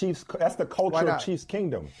that's the culture of Chiefs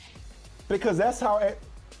Kingdom. Because that's how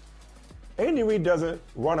Andy Reid doesn't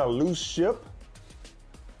run a loose ship.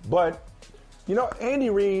 But, Andy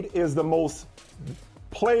Reid is the most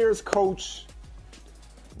players coach.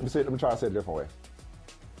 Let me try to say it a different way.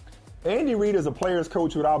 Andy Reid is a players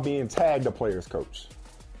coach without being tagged a players coach.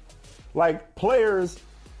 Like, players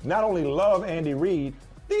not only love Andy Reid,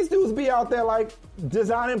 these dudes be out there, like,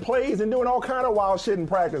 designing plays and doing all kind of wild shit in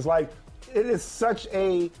practice. Like, it is such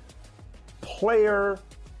a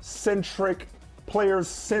player-centric,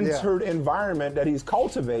 player-centered environment that he's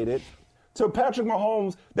cultivated. To Patrick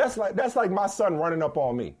Mahomes, that's like my son running up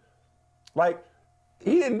on me. Like,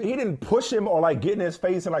 he didn't push him or, like, get in his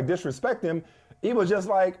face and, like, disrespect him. He was just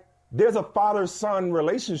like, there's a father-son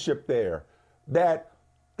relationship there that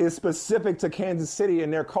is specific to Kansas City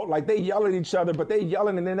and their cult. Like, they yell at each other, but they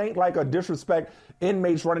yelling, and it ain't like a disrespect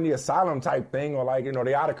inmates running the asylum type thing, or like,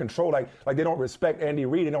 they out of control. Like they don't respect Andy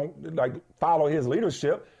Reid. They don't, like, follow his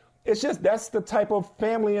leadership. It's just that's the type of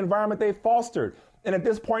family environment they fostered. And at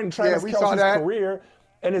this point in Travis Kelce's career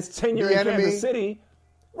and his tenure in Kansas City,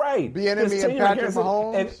 right? The enemy and Patrick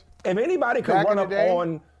Mahomes. And if anybody could run up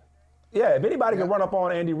on, if anybody could run up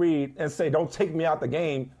on Andy Reid and say, "Don't take me out the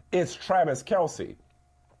game," it's Travis Kelce.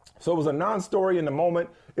 So it was a non-story in the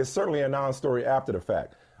moment. It's certainly a non-story after the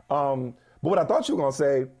fact. But what I thought you were gonna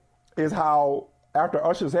say is how after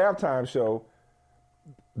Usher's halftime show,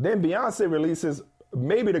 then Beyonce releases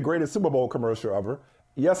maybe the greatest Super Bowl commercial ever.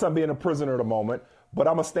 Yes, I'm being a prisoner of the moment, but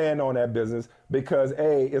I'm going to stand on that business because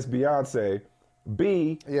A, it's Beyonce.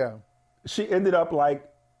 B, she ended up,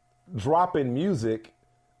 like, dropping music.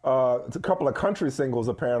 It's a couple of country singles,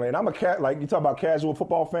 apparently. And I'm you talk about casual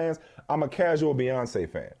football fans, I'm a casual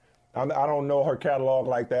Beyonce fan. I don't know her catalog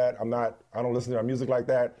like that. I don't listen to her music like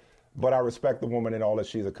that, but I respect the woman and all that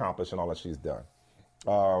she's accomplished and all that she's done.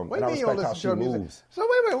 And I respect how she moves. So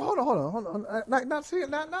wait, hold on. Hold on.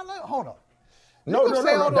 No,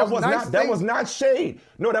 that was not shade.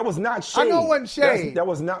 No, that was not shade. I know it wasn't shade. That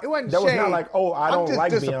was not. It wasn't that shade. was not like, I don't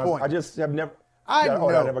like Beyonce. I just have never. I know.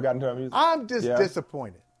 I never got into her music. I'm just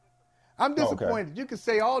disappointed. I'm disappointed. Okay. You can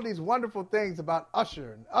say all these wonderful things about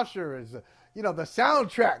Usher, and Usher is, the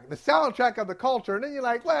soundtrack of the culture, and then you're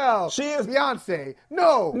like, well, she is Beyonce.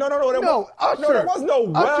 No, Usher. No, there was no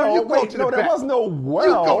well. Usher, you go to the back. There was no well.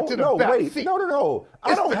 You go to the back. Wait, no.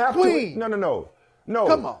 I don't have queen. To. No.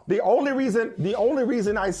 Come on. The only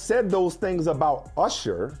reason I said those things about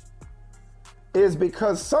Usher is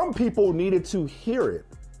because some people needed to hear it.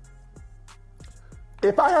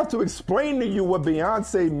 If I have to explain to you what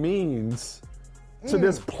Beyonce means to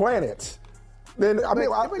this planet, then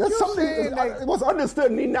that's something what's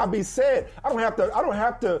understood need not be said. I don't have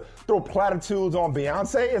to throw platitudes on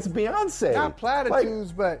Beyonce. It's Beyonce. Not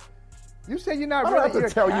platitudes, but you say you're not really a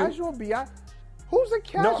casual Beyonce. Who's a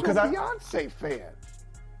casual Beyonce fan?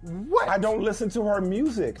 What? I don't listen to her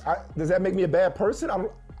music. Does that make me a bad person?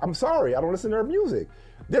 I'm sorry. I don't listen to her music.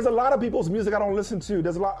 There's a lot of people's music I don't listen to.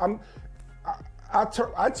 There's a lot. I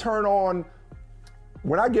turn on,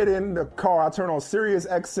 when I get in the car, I turn on Sirius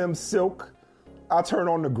XM Silk. I turn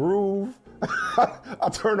on The Groove. I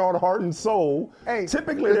turn on Heart and Soul. Hey,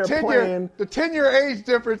 typically they're playing. The 10-year age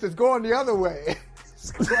difference is going the other way.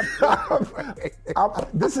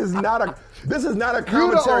 This is not a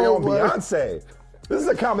commentary on Beyonce. This is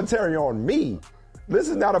a commentary on me. This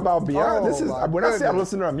is not about Beyonce. When I say I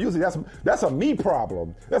listen to her music, that's a me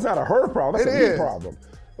problem. That's not a her problem. That's a me problem.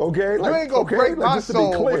 Okay, you ain't gonna break my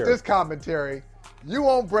soul with this commentary. You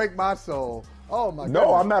won't break my soul. Oh my God.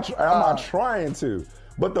 No, I'm not trying to.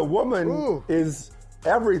 But the woman is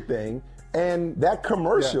everything, and that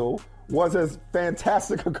commercial was as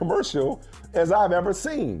fantastic a commercial as I've ever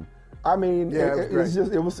seen. I mean,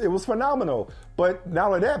 it was phenomenal. But not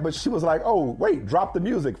only that, but she was like, "Oh, wait, drop the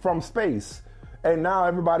music from space," and now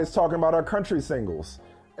everybody's talking about our country singles.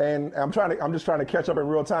 And I'm just trying to catch up in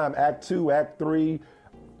real time. Act 2, Act 3.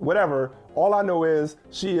 Whatever. All I know is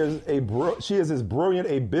she is as brilliant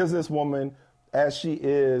a businesswoman as she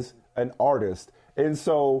is an artist. And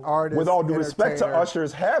so, with all due respect to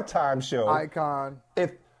Usher's halftime show, icon.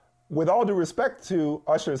 With all due respect to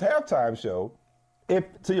Usher's halftime show,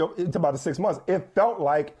 it's about the 6 months, it felt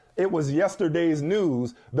like it was yesterday's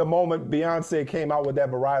news the moment Beyonce came out with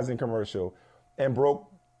that Verizon commercial and broke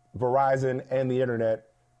Verizon and the internet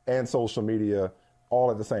and social media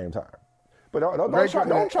all at the same time. But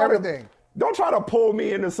don't try to pull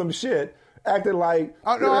me into some shit. Acting like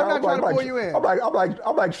I'm not trying to pull you in. I'm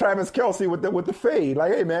like Travis Kelce with the fade.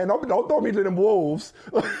 Like, hey man, don't throw me to them wolves.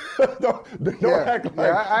 don't act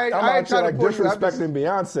like I'm out here like disrespecting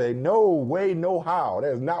Beyonce. No way, no how.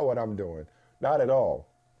 That's not what I'm doing. Not at all.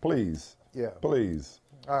 Please. Yeah. Please.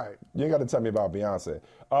 All right. You ain't got to tell me about Beyonce.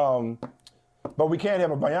 But we can't have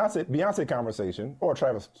a Beyonce conversation or a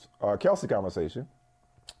Travis Kelce conversation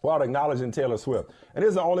without acknowledging Taylor Swift. And this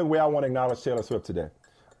is the only way I want to acknowledge Taylor Swift today.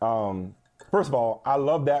 First of all, I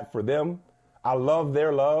love that for them. I love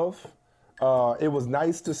their love. It was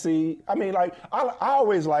nice to see. I mean, like, I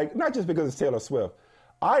always like, not just because it's Taylor Swift,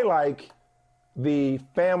 I like the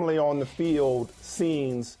family on the field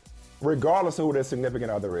scenes, regardless of who their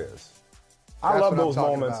significant other is. I love those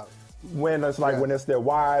moments when it's like, when it's their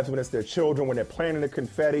wives, when it's their children, when they're playing in the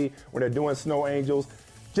confetti, when they're doing snow angels.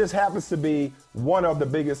 Just happens to be one of the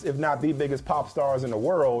biggest, if not the biggest pop stars in the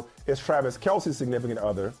world is Travis Kelce's significant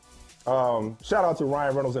other. Shout out to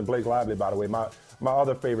Ryan Reynolds and Blake Lively, by the way, my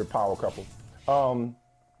other favorite power couple.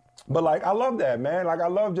 But like, I love that, man. Like, I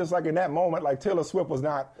love just like in that moment, like Taylor Swift was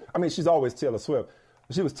not, I mean, she's always Taylor Swift.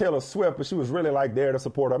 She was Taylor Swift, but she was really like there to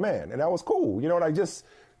support her man. And that was cool. You know, like just,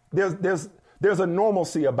 there's a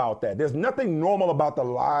normalcy about that. There's nothing normal about the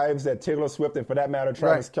lives that Taylor Swift and for that matter,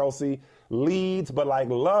 Travis Kelce leads, but like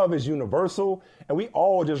love is universal. And we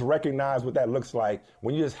all just recognize what that looks like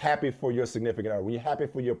when you're just happy for your significant other, when you're happy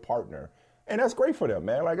for your partner. And that's great for them,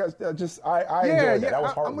 man. Like, I enjoyed that. That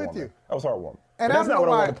was heartwarming. I'm with you. That was heartwarming. And that's not what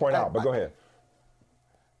I want to point out, but go ahead.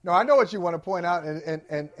 No, I know what you want to point out,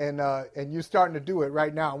 and you're starting to do it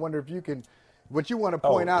right now. I wonder if you can, what you want to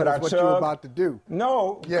point out is what you're about to do.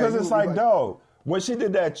 No, because it's like, no, when she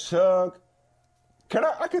did that chug,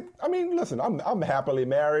 listen, I'm happily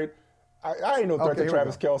married. I ain't no threat to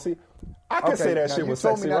Travis Kelce. I can say that shit was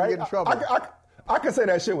sexy, right? I can say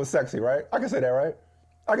that shit was sexy, right? I can say that, right?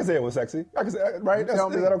 I can say it was sexy. I can say, right? Is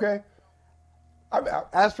that okay?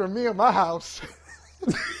 As for me and my house.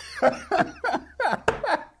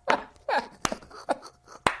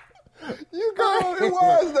 You go ahead. It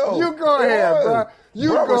was, though. You go ahead, bro. You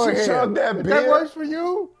go ahead. Chugged that beer. That works for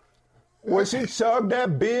you? When she chugged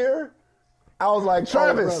that beer, I was like,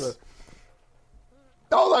 Travis.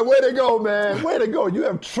 I was like, way to go, man. Way to go. You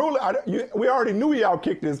have truly, we already knew he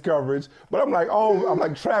outkicked this coverage, but I'm like,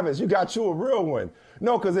 Travis, you got you a real one.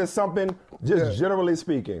 No, because there's something, just generally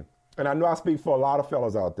speaking, and I know I speak for a lot of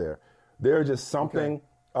fellas out there, there's just something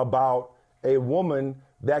about a woman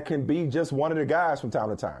that can be just one of the guys from time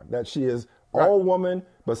to time. That she is all woman,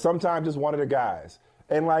 but sometimes just one of the guys.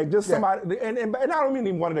 And like just somebody, and I don't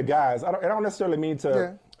mean one of the guys. I don't necessarily mean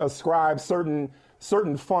to ascribe certain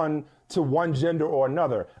fun to one gender or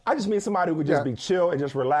another. I just mean somebody who could just be chill and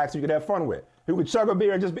just relax. You could have fun with. Who could chug a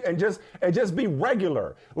beer and just be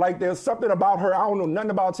regular. Like there's something about her. I don't know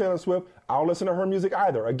nothing about Taylor Swift. I don't listen to her music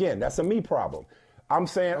either. Again, that's a me problem. I'm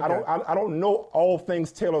saying I don't know all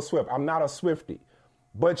things Taylor Swift. I'm not a Swiftie.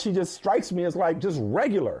 But she just strikes me as like just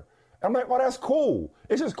regular. I'm like, well, that's cool.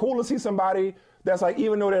 It's just cool to see somebody that's like,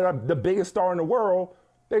 even though they're the biggest star in the world,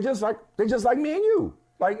 they're just like me and you.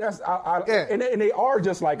 Like that's and they are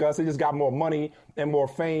just like us. They just got more money and more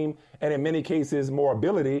fame, and in many cases more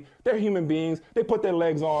ability. They're human beings. They put their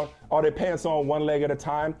legs on or their pants on one leg at a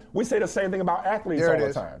time. We say the same thing about athletes all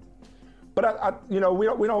the time. But we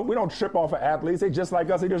don't trip off of athletes. They just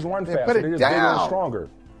like us. They just run faster. They just bigger and stronger.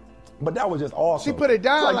 But that was just awesome. She put it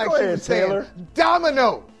down like she was Taylor.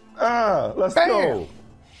 Domino. Let's go.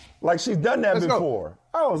 Like she's done that before.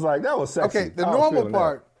 I was like, that was sexy. Okay, the normal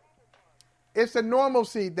part. It's the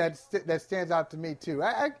normalcy that stands out to me too.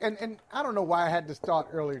 And I don't know why I had this thought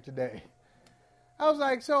earlier today. I was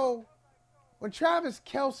like, so when Travis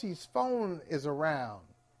Kelce's phone is around,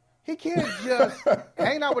 he can't just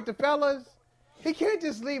hang out with the fellas. He can't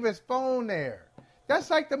just leave his phone there. That's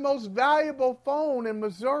like the most valuable phone in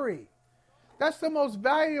Missouri. That's the most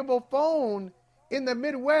valuable phone in the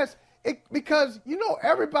Midwest because,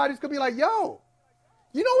 everybody's going to be like, yo,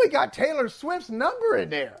 we got Taylor Swift's number in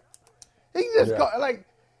there. He can just go, like,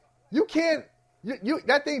 you can't,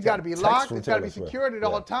 that thing's got to be locked. It's got to be secured at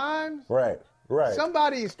all times. Right. Right.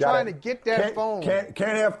 Somebody's trying to get that phone. Can't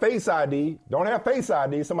have Face ID. Don't have Face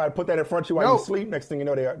ID. Somebody put that in front of you while you sleep. Next thing you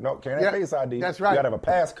know, can't have Face ID. That's right. You got to have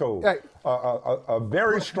a passcode. Right. A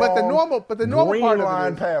very strong but the normal green part of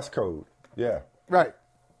line it is, passcode. Yeah. Right.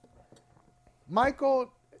 Michael,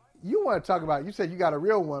 you want to talk about, you said you got a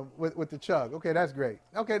real one with the chug. Okay, that's great.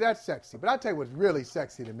 Okay, that's sexy. But I'll tell you what's really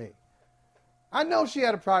sexy to me. I know she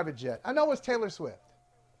had a private jet. I know it's Taylor Swift.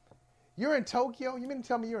 You're in Tokyo? You mean to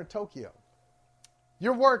tell me you're in Tokyo?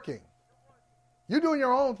 You're working. You're doing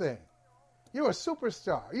your own thing. You're a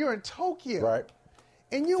superstar. You're in Tokyo. Right.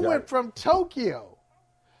 And you went from Tokyo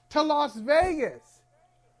to Las Vegas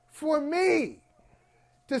for me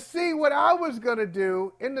to see what I was going to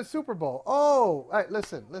do in the Super Bowl. Oh,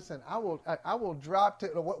 listen. I will drop to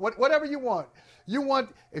whatever you want.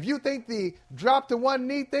 If you think the drop to one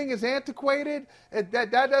knee thing is antiquated,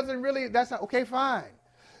 that doesn't really, that's not, okay, fine.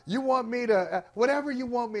 You want me to, whatever you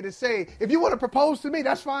want me to say. If you want to propose to me,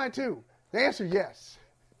 that's fine too. The answer is yes.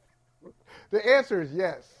 The answer is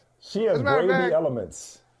yes. She has braved the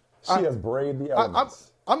elements. She has braved the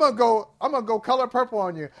elements. I'm gonna go color purple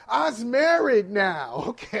on you. I's married now.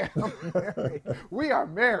 Okay, I'm married. We are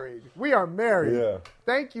married. Yeah.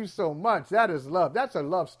 Thank you so much. That is love. That's a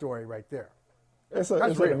love story right there. It's an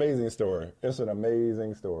amazing story. It's an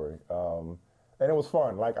amazing story. And it was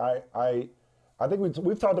fun. Like I think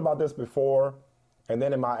we've talked about this before, and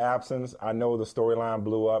then in my absence, I know the storyline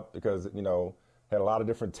blew up because, had a lot of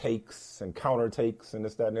different takes and counter takes and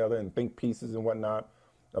this, that, and the other, and think pieces and whatnot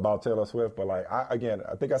about Taylor Swift. But I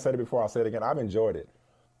think I said it before, I'll say it again. I've enjoyed it.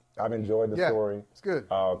 I've enjoyed the story. It's good.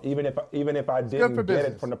 Even if I didn't get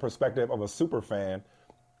it from the perspective of a super fan,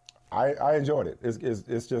 I enjoyed it.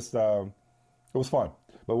 It's just it was fun.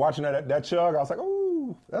 But watching that chug, I was like,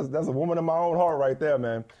 ooh, that's a woman in my own heart right there,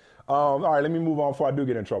 man. All right, let me move on before I do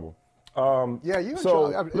get in trouble. You in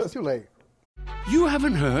trouble. It's too late. You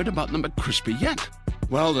haven't heard about the McCrispy yet?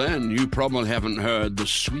 Well, then, you probably haven't heard the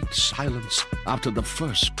sweet silence after the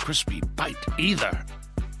first crispy bite either.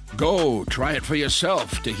 Go try it for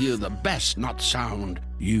yourself to hear the best not sound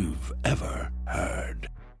you've ever heard.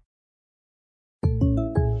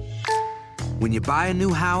 When you buy a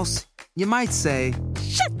new house, you might say,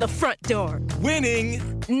 "Shut the front door."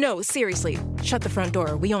 Winning. No, seriously. Shut the front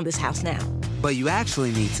door. We own this house now. But you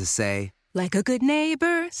actually need to say, like a good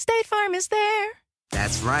neighbor, State Farm is there.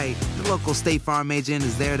 That's right. The local State Farm agent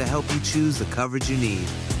is there to help you choose the coverage you need.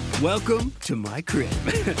 Welcome to my crib.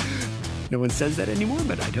 No one says that anymore,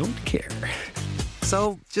 but I don't care.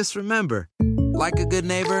 So just remember, like a good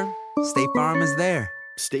neighbor, State Farm is there.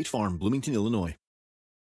 State Farm, Bloomington, Illinois.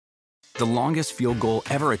 The longest field goal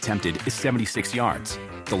ever attempted is 76 yards.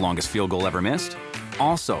 The longest field goal ever missed?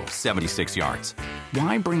 Also 76 yards.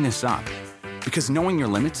 Why bring this up? Because knowing your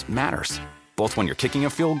limits matters, both when you're kicking a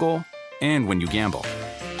field goal and when you gamble.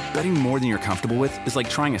 Betting more than you're comfortable with is like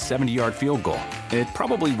trying a 70-yard field goal. It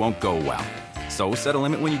probably won't go well. So set a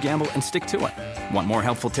limit when you gamble and stick to it. Want more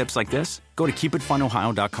helpful tips like this? Go to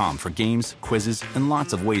keepitfunohio.com for games, quizzes, and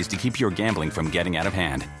lots of ways to keep your gambling from getting out of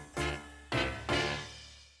hand.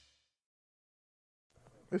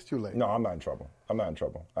 It's too late. No, I'm not in trouble.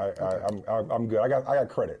 I'm good. I got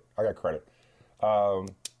credit.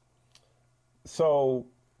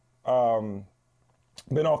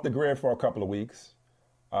 Been off the grid for a couple of weeks.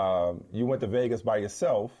 You went to Vegas by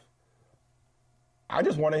yourself. I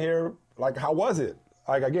just want to hear, how was it?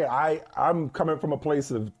 Again, I'm coming from a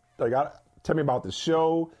place of, tell me about the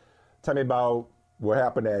show. Tell me about what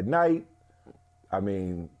happened that night. I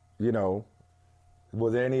mean,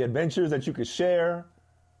 was there any adventures that you could share?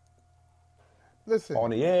 Listen. On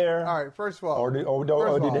the air? All right, first of all. Or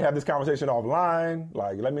did they have this conversation offline?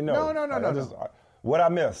 Let me know. No. What'd I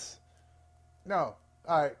miss? No.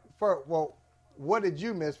 All right. What did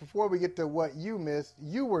you miss? Before we get to what you missed,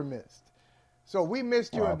 you were missed. So we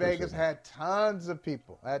missed you in Vegas. Had tons of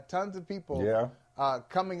people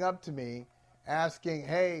coming up to me asking,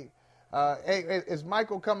 hey, is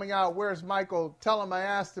Michael coming out? Where's Michael? Tell him I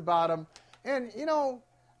asked about him. And,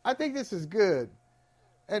 I think this is good.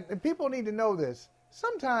 And people need to know this.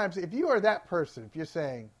 Sometimes if you are that person, if you're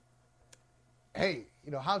saying, hey,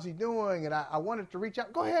 how's he doing? And I wanted to reach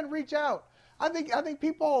out, go ahead and reach out. I think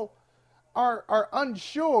people are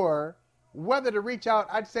unsure whether to reach out.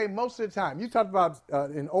 I'd say most of the time. You talked about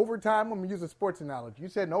in overtime. I'm going to use a sports analogy. You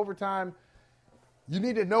said in overtime, you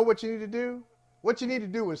need to know what you need to do. What you need to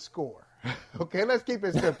do is score. Okay, let's keep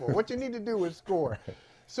it simple. What you need to do is score.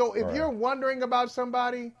 So if you're wondering about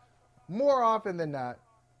somebody, more often than not,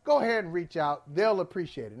 go ahead and reach out. They'll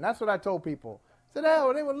appreciate it. And that's what I told people. I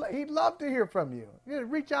said, he'd love to hear from you.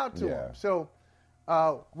 Reach out to him. So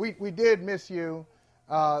we did miss you.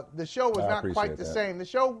 The show was not quite the same. The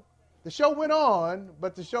show went on,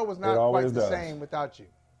 but the show was not quite the same without you.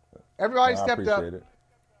 Everybody stepped up.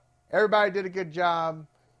 Everybody did a good job.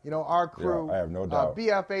 Our crew. I have no doubt.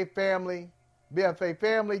 BFA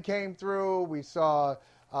family came through. We saw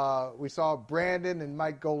Brandon and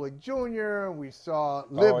Mike Golick Jr. We saw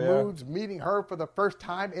Liv Moods meeting her for the first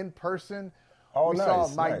time in person. We saw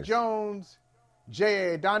Mike Jones,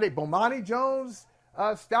 J.A. Donde, Bomani Jones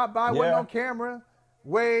stopped by, wasn't on camera.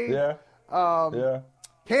 Wade.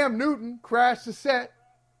 Cam Newton crashed the set.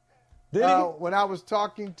 Did he? When I was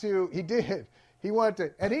talking to, he did. He wanted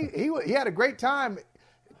to, and he had a great time.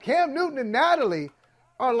 Cam Newton and Natalie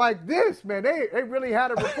are like this, man. They really had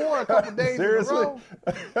a rapport a couple days in a row.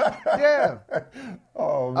 Yeah.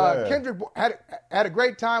 Oh, man. Kendrick had a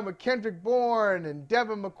great time with Kendrick Bourne and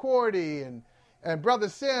Devin McCourty and Brother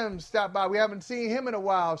Sims stopped by. We haven't seen him in a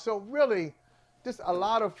while. So really, just a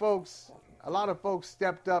lot of folks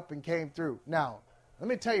stepped up and came through. Now, I'm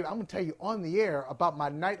going to tell you on the air about my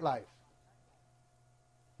nightlife.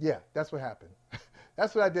 Yeah, that's what happened.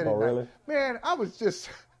 That's what I did at night. Really? Man, I was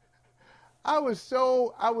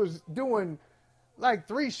doing like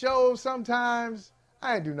 3 shows sometimes.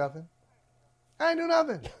 I didn't do nothing. I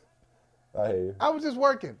hear you. I was just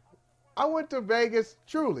working. I went to Vegas,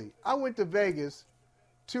 truly. I went to Vegas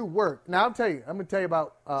to work. Now, I'm going to tell you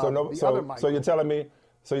about the other Michael. So you're telling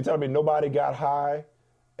me nobody got high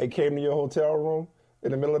and came to your hotel room in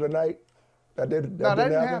the middle of the night? That didn't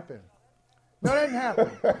happen? No, that didn't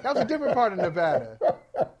happen. That was a different part of Nevada.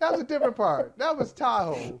 That was a different part. That was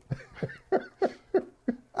Tahoe.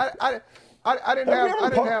 I didn't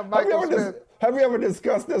have Michael Smith. Have we ever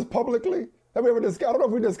discussed this publicly? Have we ever discussed? I don't know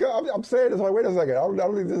if we discussed. I'm saying this like, wait a second. I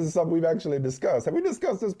don't think this is something we've actually discussed. Have we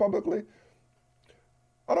discussed this publicly?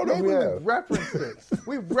 I don't know if we have. We've referenced this.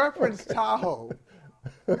 We've referenced Tahoe.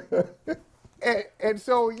 And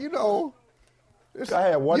so, I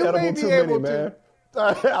had one edible too many, man.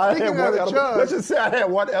 I had one edible. Let's just say I had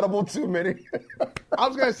one edible too many. I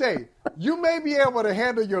was going to say, you may be able to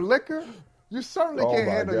handle your liquor. You certainly can't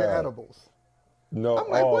handle your edibles. No, I'm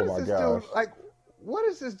like, what is this dude? Like, what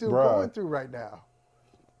is this dude going through right now?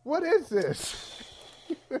 What is this?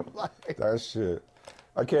 That shit.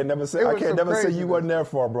 I can't never say you wasn't there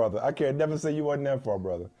for a brother. I can't never say you wasn't there for a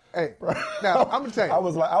brother. Hey, now I'm gonna tell you. I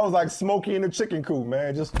was like Smokey in the chicken coop,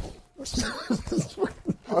 man. Just I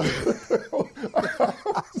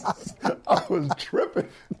was tripping.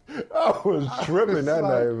 That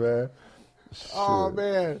night, man. Shit. Oh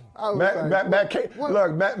man,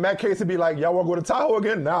 Matt Casey be like, y'all want to go to Tahoe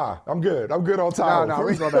again? Nah, I'm good. I'm good on Tahoe. No,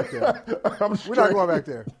 we ain't going back there. We're not going back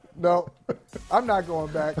there. No, I'm not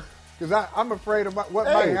going back because I'm afraid of what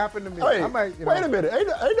might happen to me. Hey, I might, wait a minute.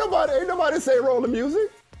 Ain't nobody say roll the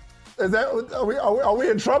music. Is that are we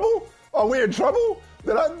in trouble? Are we in trouble?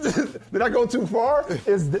 Did I go too far?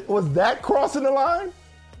 Was that crossing the line?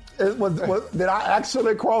 Did I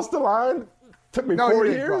actually cross the line? Took me 4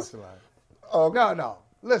 years. Cross the line. No.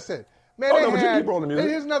 Listen, man. But you keep rolling the music.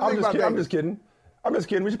 There's nothing about I'm just kidding.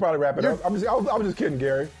 We should probably wrap it up. I was just kidding,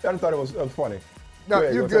 Gary. I just thought it was funny. No,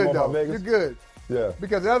 you're good though. You're good. Yeah.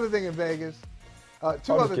 Because the other thing in Vegas,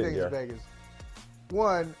 two other things in Vegas.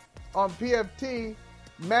 One, on PFT,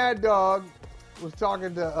 Mad Dog was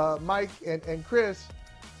talking to Mike and Chris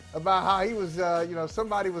about how he was,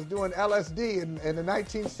 somebody was doing LSD in the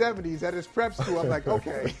 1970s at his prep school. I'm like,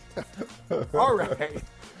 okay, all right.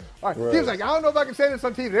 All right. He was like, I don't know if I can say this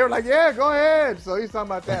on TV. They were like, yeah, go ahead. So he's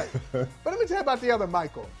talking about that. But let me tell you about the other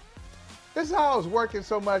Michael. This is how I was working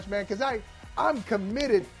so much, man, because I'm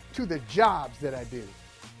committed to the jobs that I do.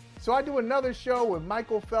 So I do another show with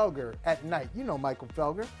Michael Felger at night. You know Michael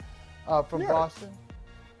Felger from Boston.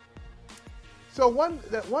 So one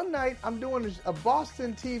night I'm doing a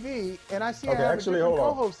Boston TV, and I see I have a different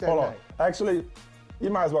co-host that night. Actually,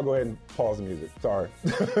 you might as well go ahead and pause the music. Sorry.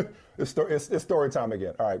 It's story time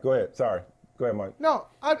again. All right, go ahead. Sorry. Go ahead, Mike. No,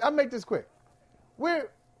 I'll make this quick. We're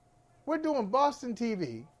doing Boston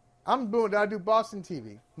TV. I do Boston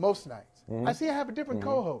TV most nights. Mm-hmm. I see I have a different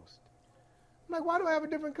co-host. I'm like, why do I have a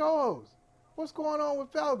different co-host? What's going on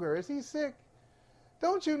with Felger? Is he sick?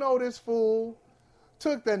 Don't you know this fool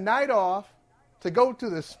took the night off to go to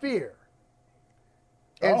the Sphere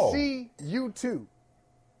and see U2?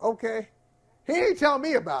 Okay? He ain't tell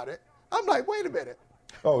me about it. I'm like, wait a minute.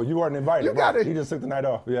 Oh, you weren't invited. Right. He just took the night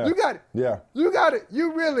off. Yeah. You got it. Yeah. You got it.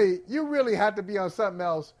 You really have to be on something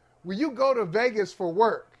else. When you go to Vegas for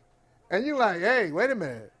work and you're like, hey, wait a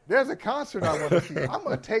minute. There's a concert I want to see. I'm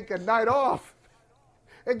going to take a night off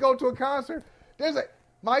and go to a concert.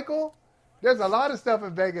 Michael, there's a lot of stuff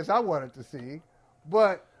in Vegas I wanted to see,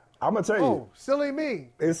 but I'm going to tell you. Silly me.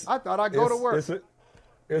 I thought I'd go to work.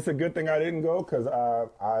 it's a good thing I didn't go because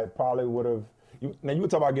I probably would have. Now, you were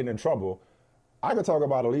talking about getting in trouble. I could talk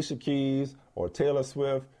about Alicia Keys or Taylor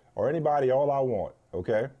Swift or anybody all I want,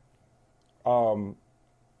 okay?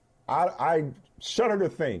 I shudder to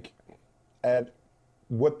think at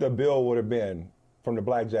what the bill would have been from the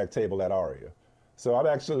blackjack table at Aria. So I'm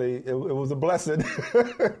actually, it was a blessing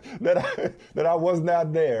that I was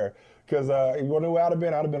not there. Because you want to know where I'd have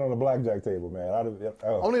been? I'd have been on the blackjack table, man.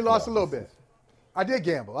 Only lost a little bit. I did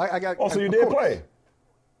gamble. I got. Oh, so you did play?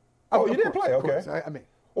 Oh, you did play. Okay. I mean.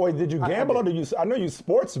 Wait, did you gamble or did you? I know you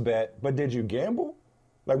sports bet, but did you gamble?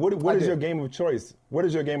 Like, what is your game of choice? What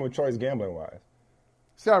is your game of choice gambling wise?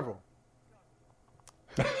 Several.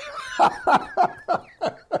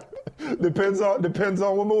 Depends on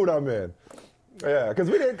what mood I'm in. Yeah, because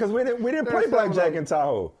we didn't play blackjack in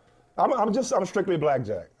Tahoe. I'm strictly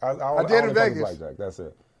blackjack. I did in Vegas. Blackjack. That's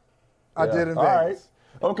it. I did in Vegas. All right.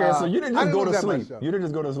 Okay, so you didn't just go to sleep. Much, You didn't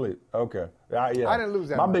just go to sleep. Okay. Yeah. I didn't lose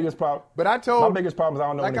that My much. biggest problem. But my biggest problem is I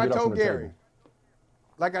don't know when to get up from the table.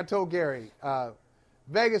 Like I told Gary,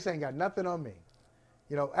 Vegas ain't got nothing on me.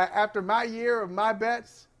 You know, after my year of my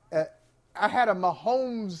bets, I had a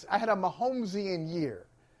Mahomesian year.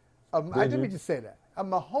 I didn't mean to say that. A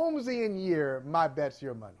Mahomesian year, my bets,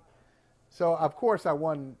 your money. So, of course, I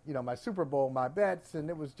won, my Super Bowl, my bets, and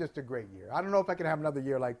it was just a great year. I don't know if I can have another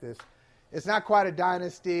year like this. It's not quite a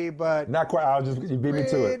dynasty, but... Not quite. You beat me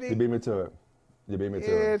to it. You beat me to it.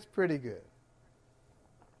 It's pretty good.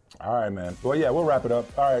 All right, man. Well, yeah, we'll wrap it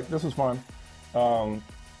up. All right, this was fun.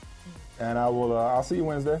 And I'll see you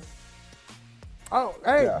Wednesday. Oh,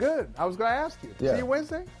 hey, yeah. Good. I was going to ask you. Yeah. See you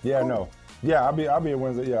Wednesday? Yeah, no. Yeah, I'll be here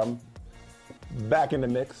Wednesday. Yeah, I'm back in the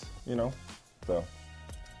mix, so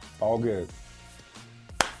all good.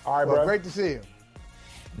 All right, bro. Great to see you.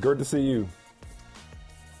 Good to see you.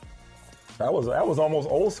 That was almost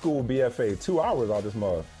old school BFA. 2 hours out this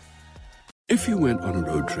mug. If you went on a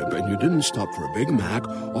road trip and you didn't stop for a Big Mac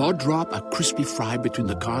or drop a crispy fry between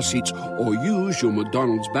the car seats or use your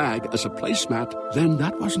McDonald's bag as a placemat, then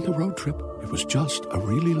that wasn't a road trip. It was just a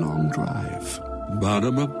really long drive.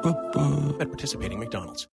 Ba-da-ba-ba-ba. At participating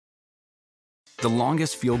McDonald's. The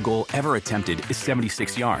longest field goal ever attempted is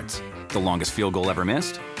 76 yards. The longest field goal ever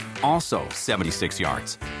missed? Also 76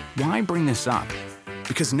 yards. Why bring this up?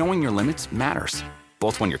 Because knowing your limits matters,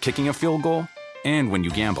 both when you're kicking a field goal and when you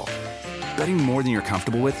gamble. Betting more than you're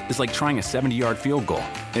comfortable with is like trying a 70-yard field goal.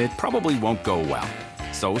 It probably won't go well.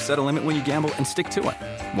 So set a limit when you gamble and stick to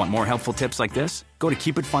it. Want more helpful tips like this? Go to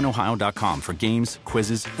keepitfunohio.com for games,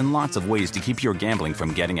 quizzes, and lots of ways to keep your gambling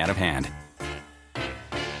from getting out of hand.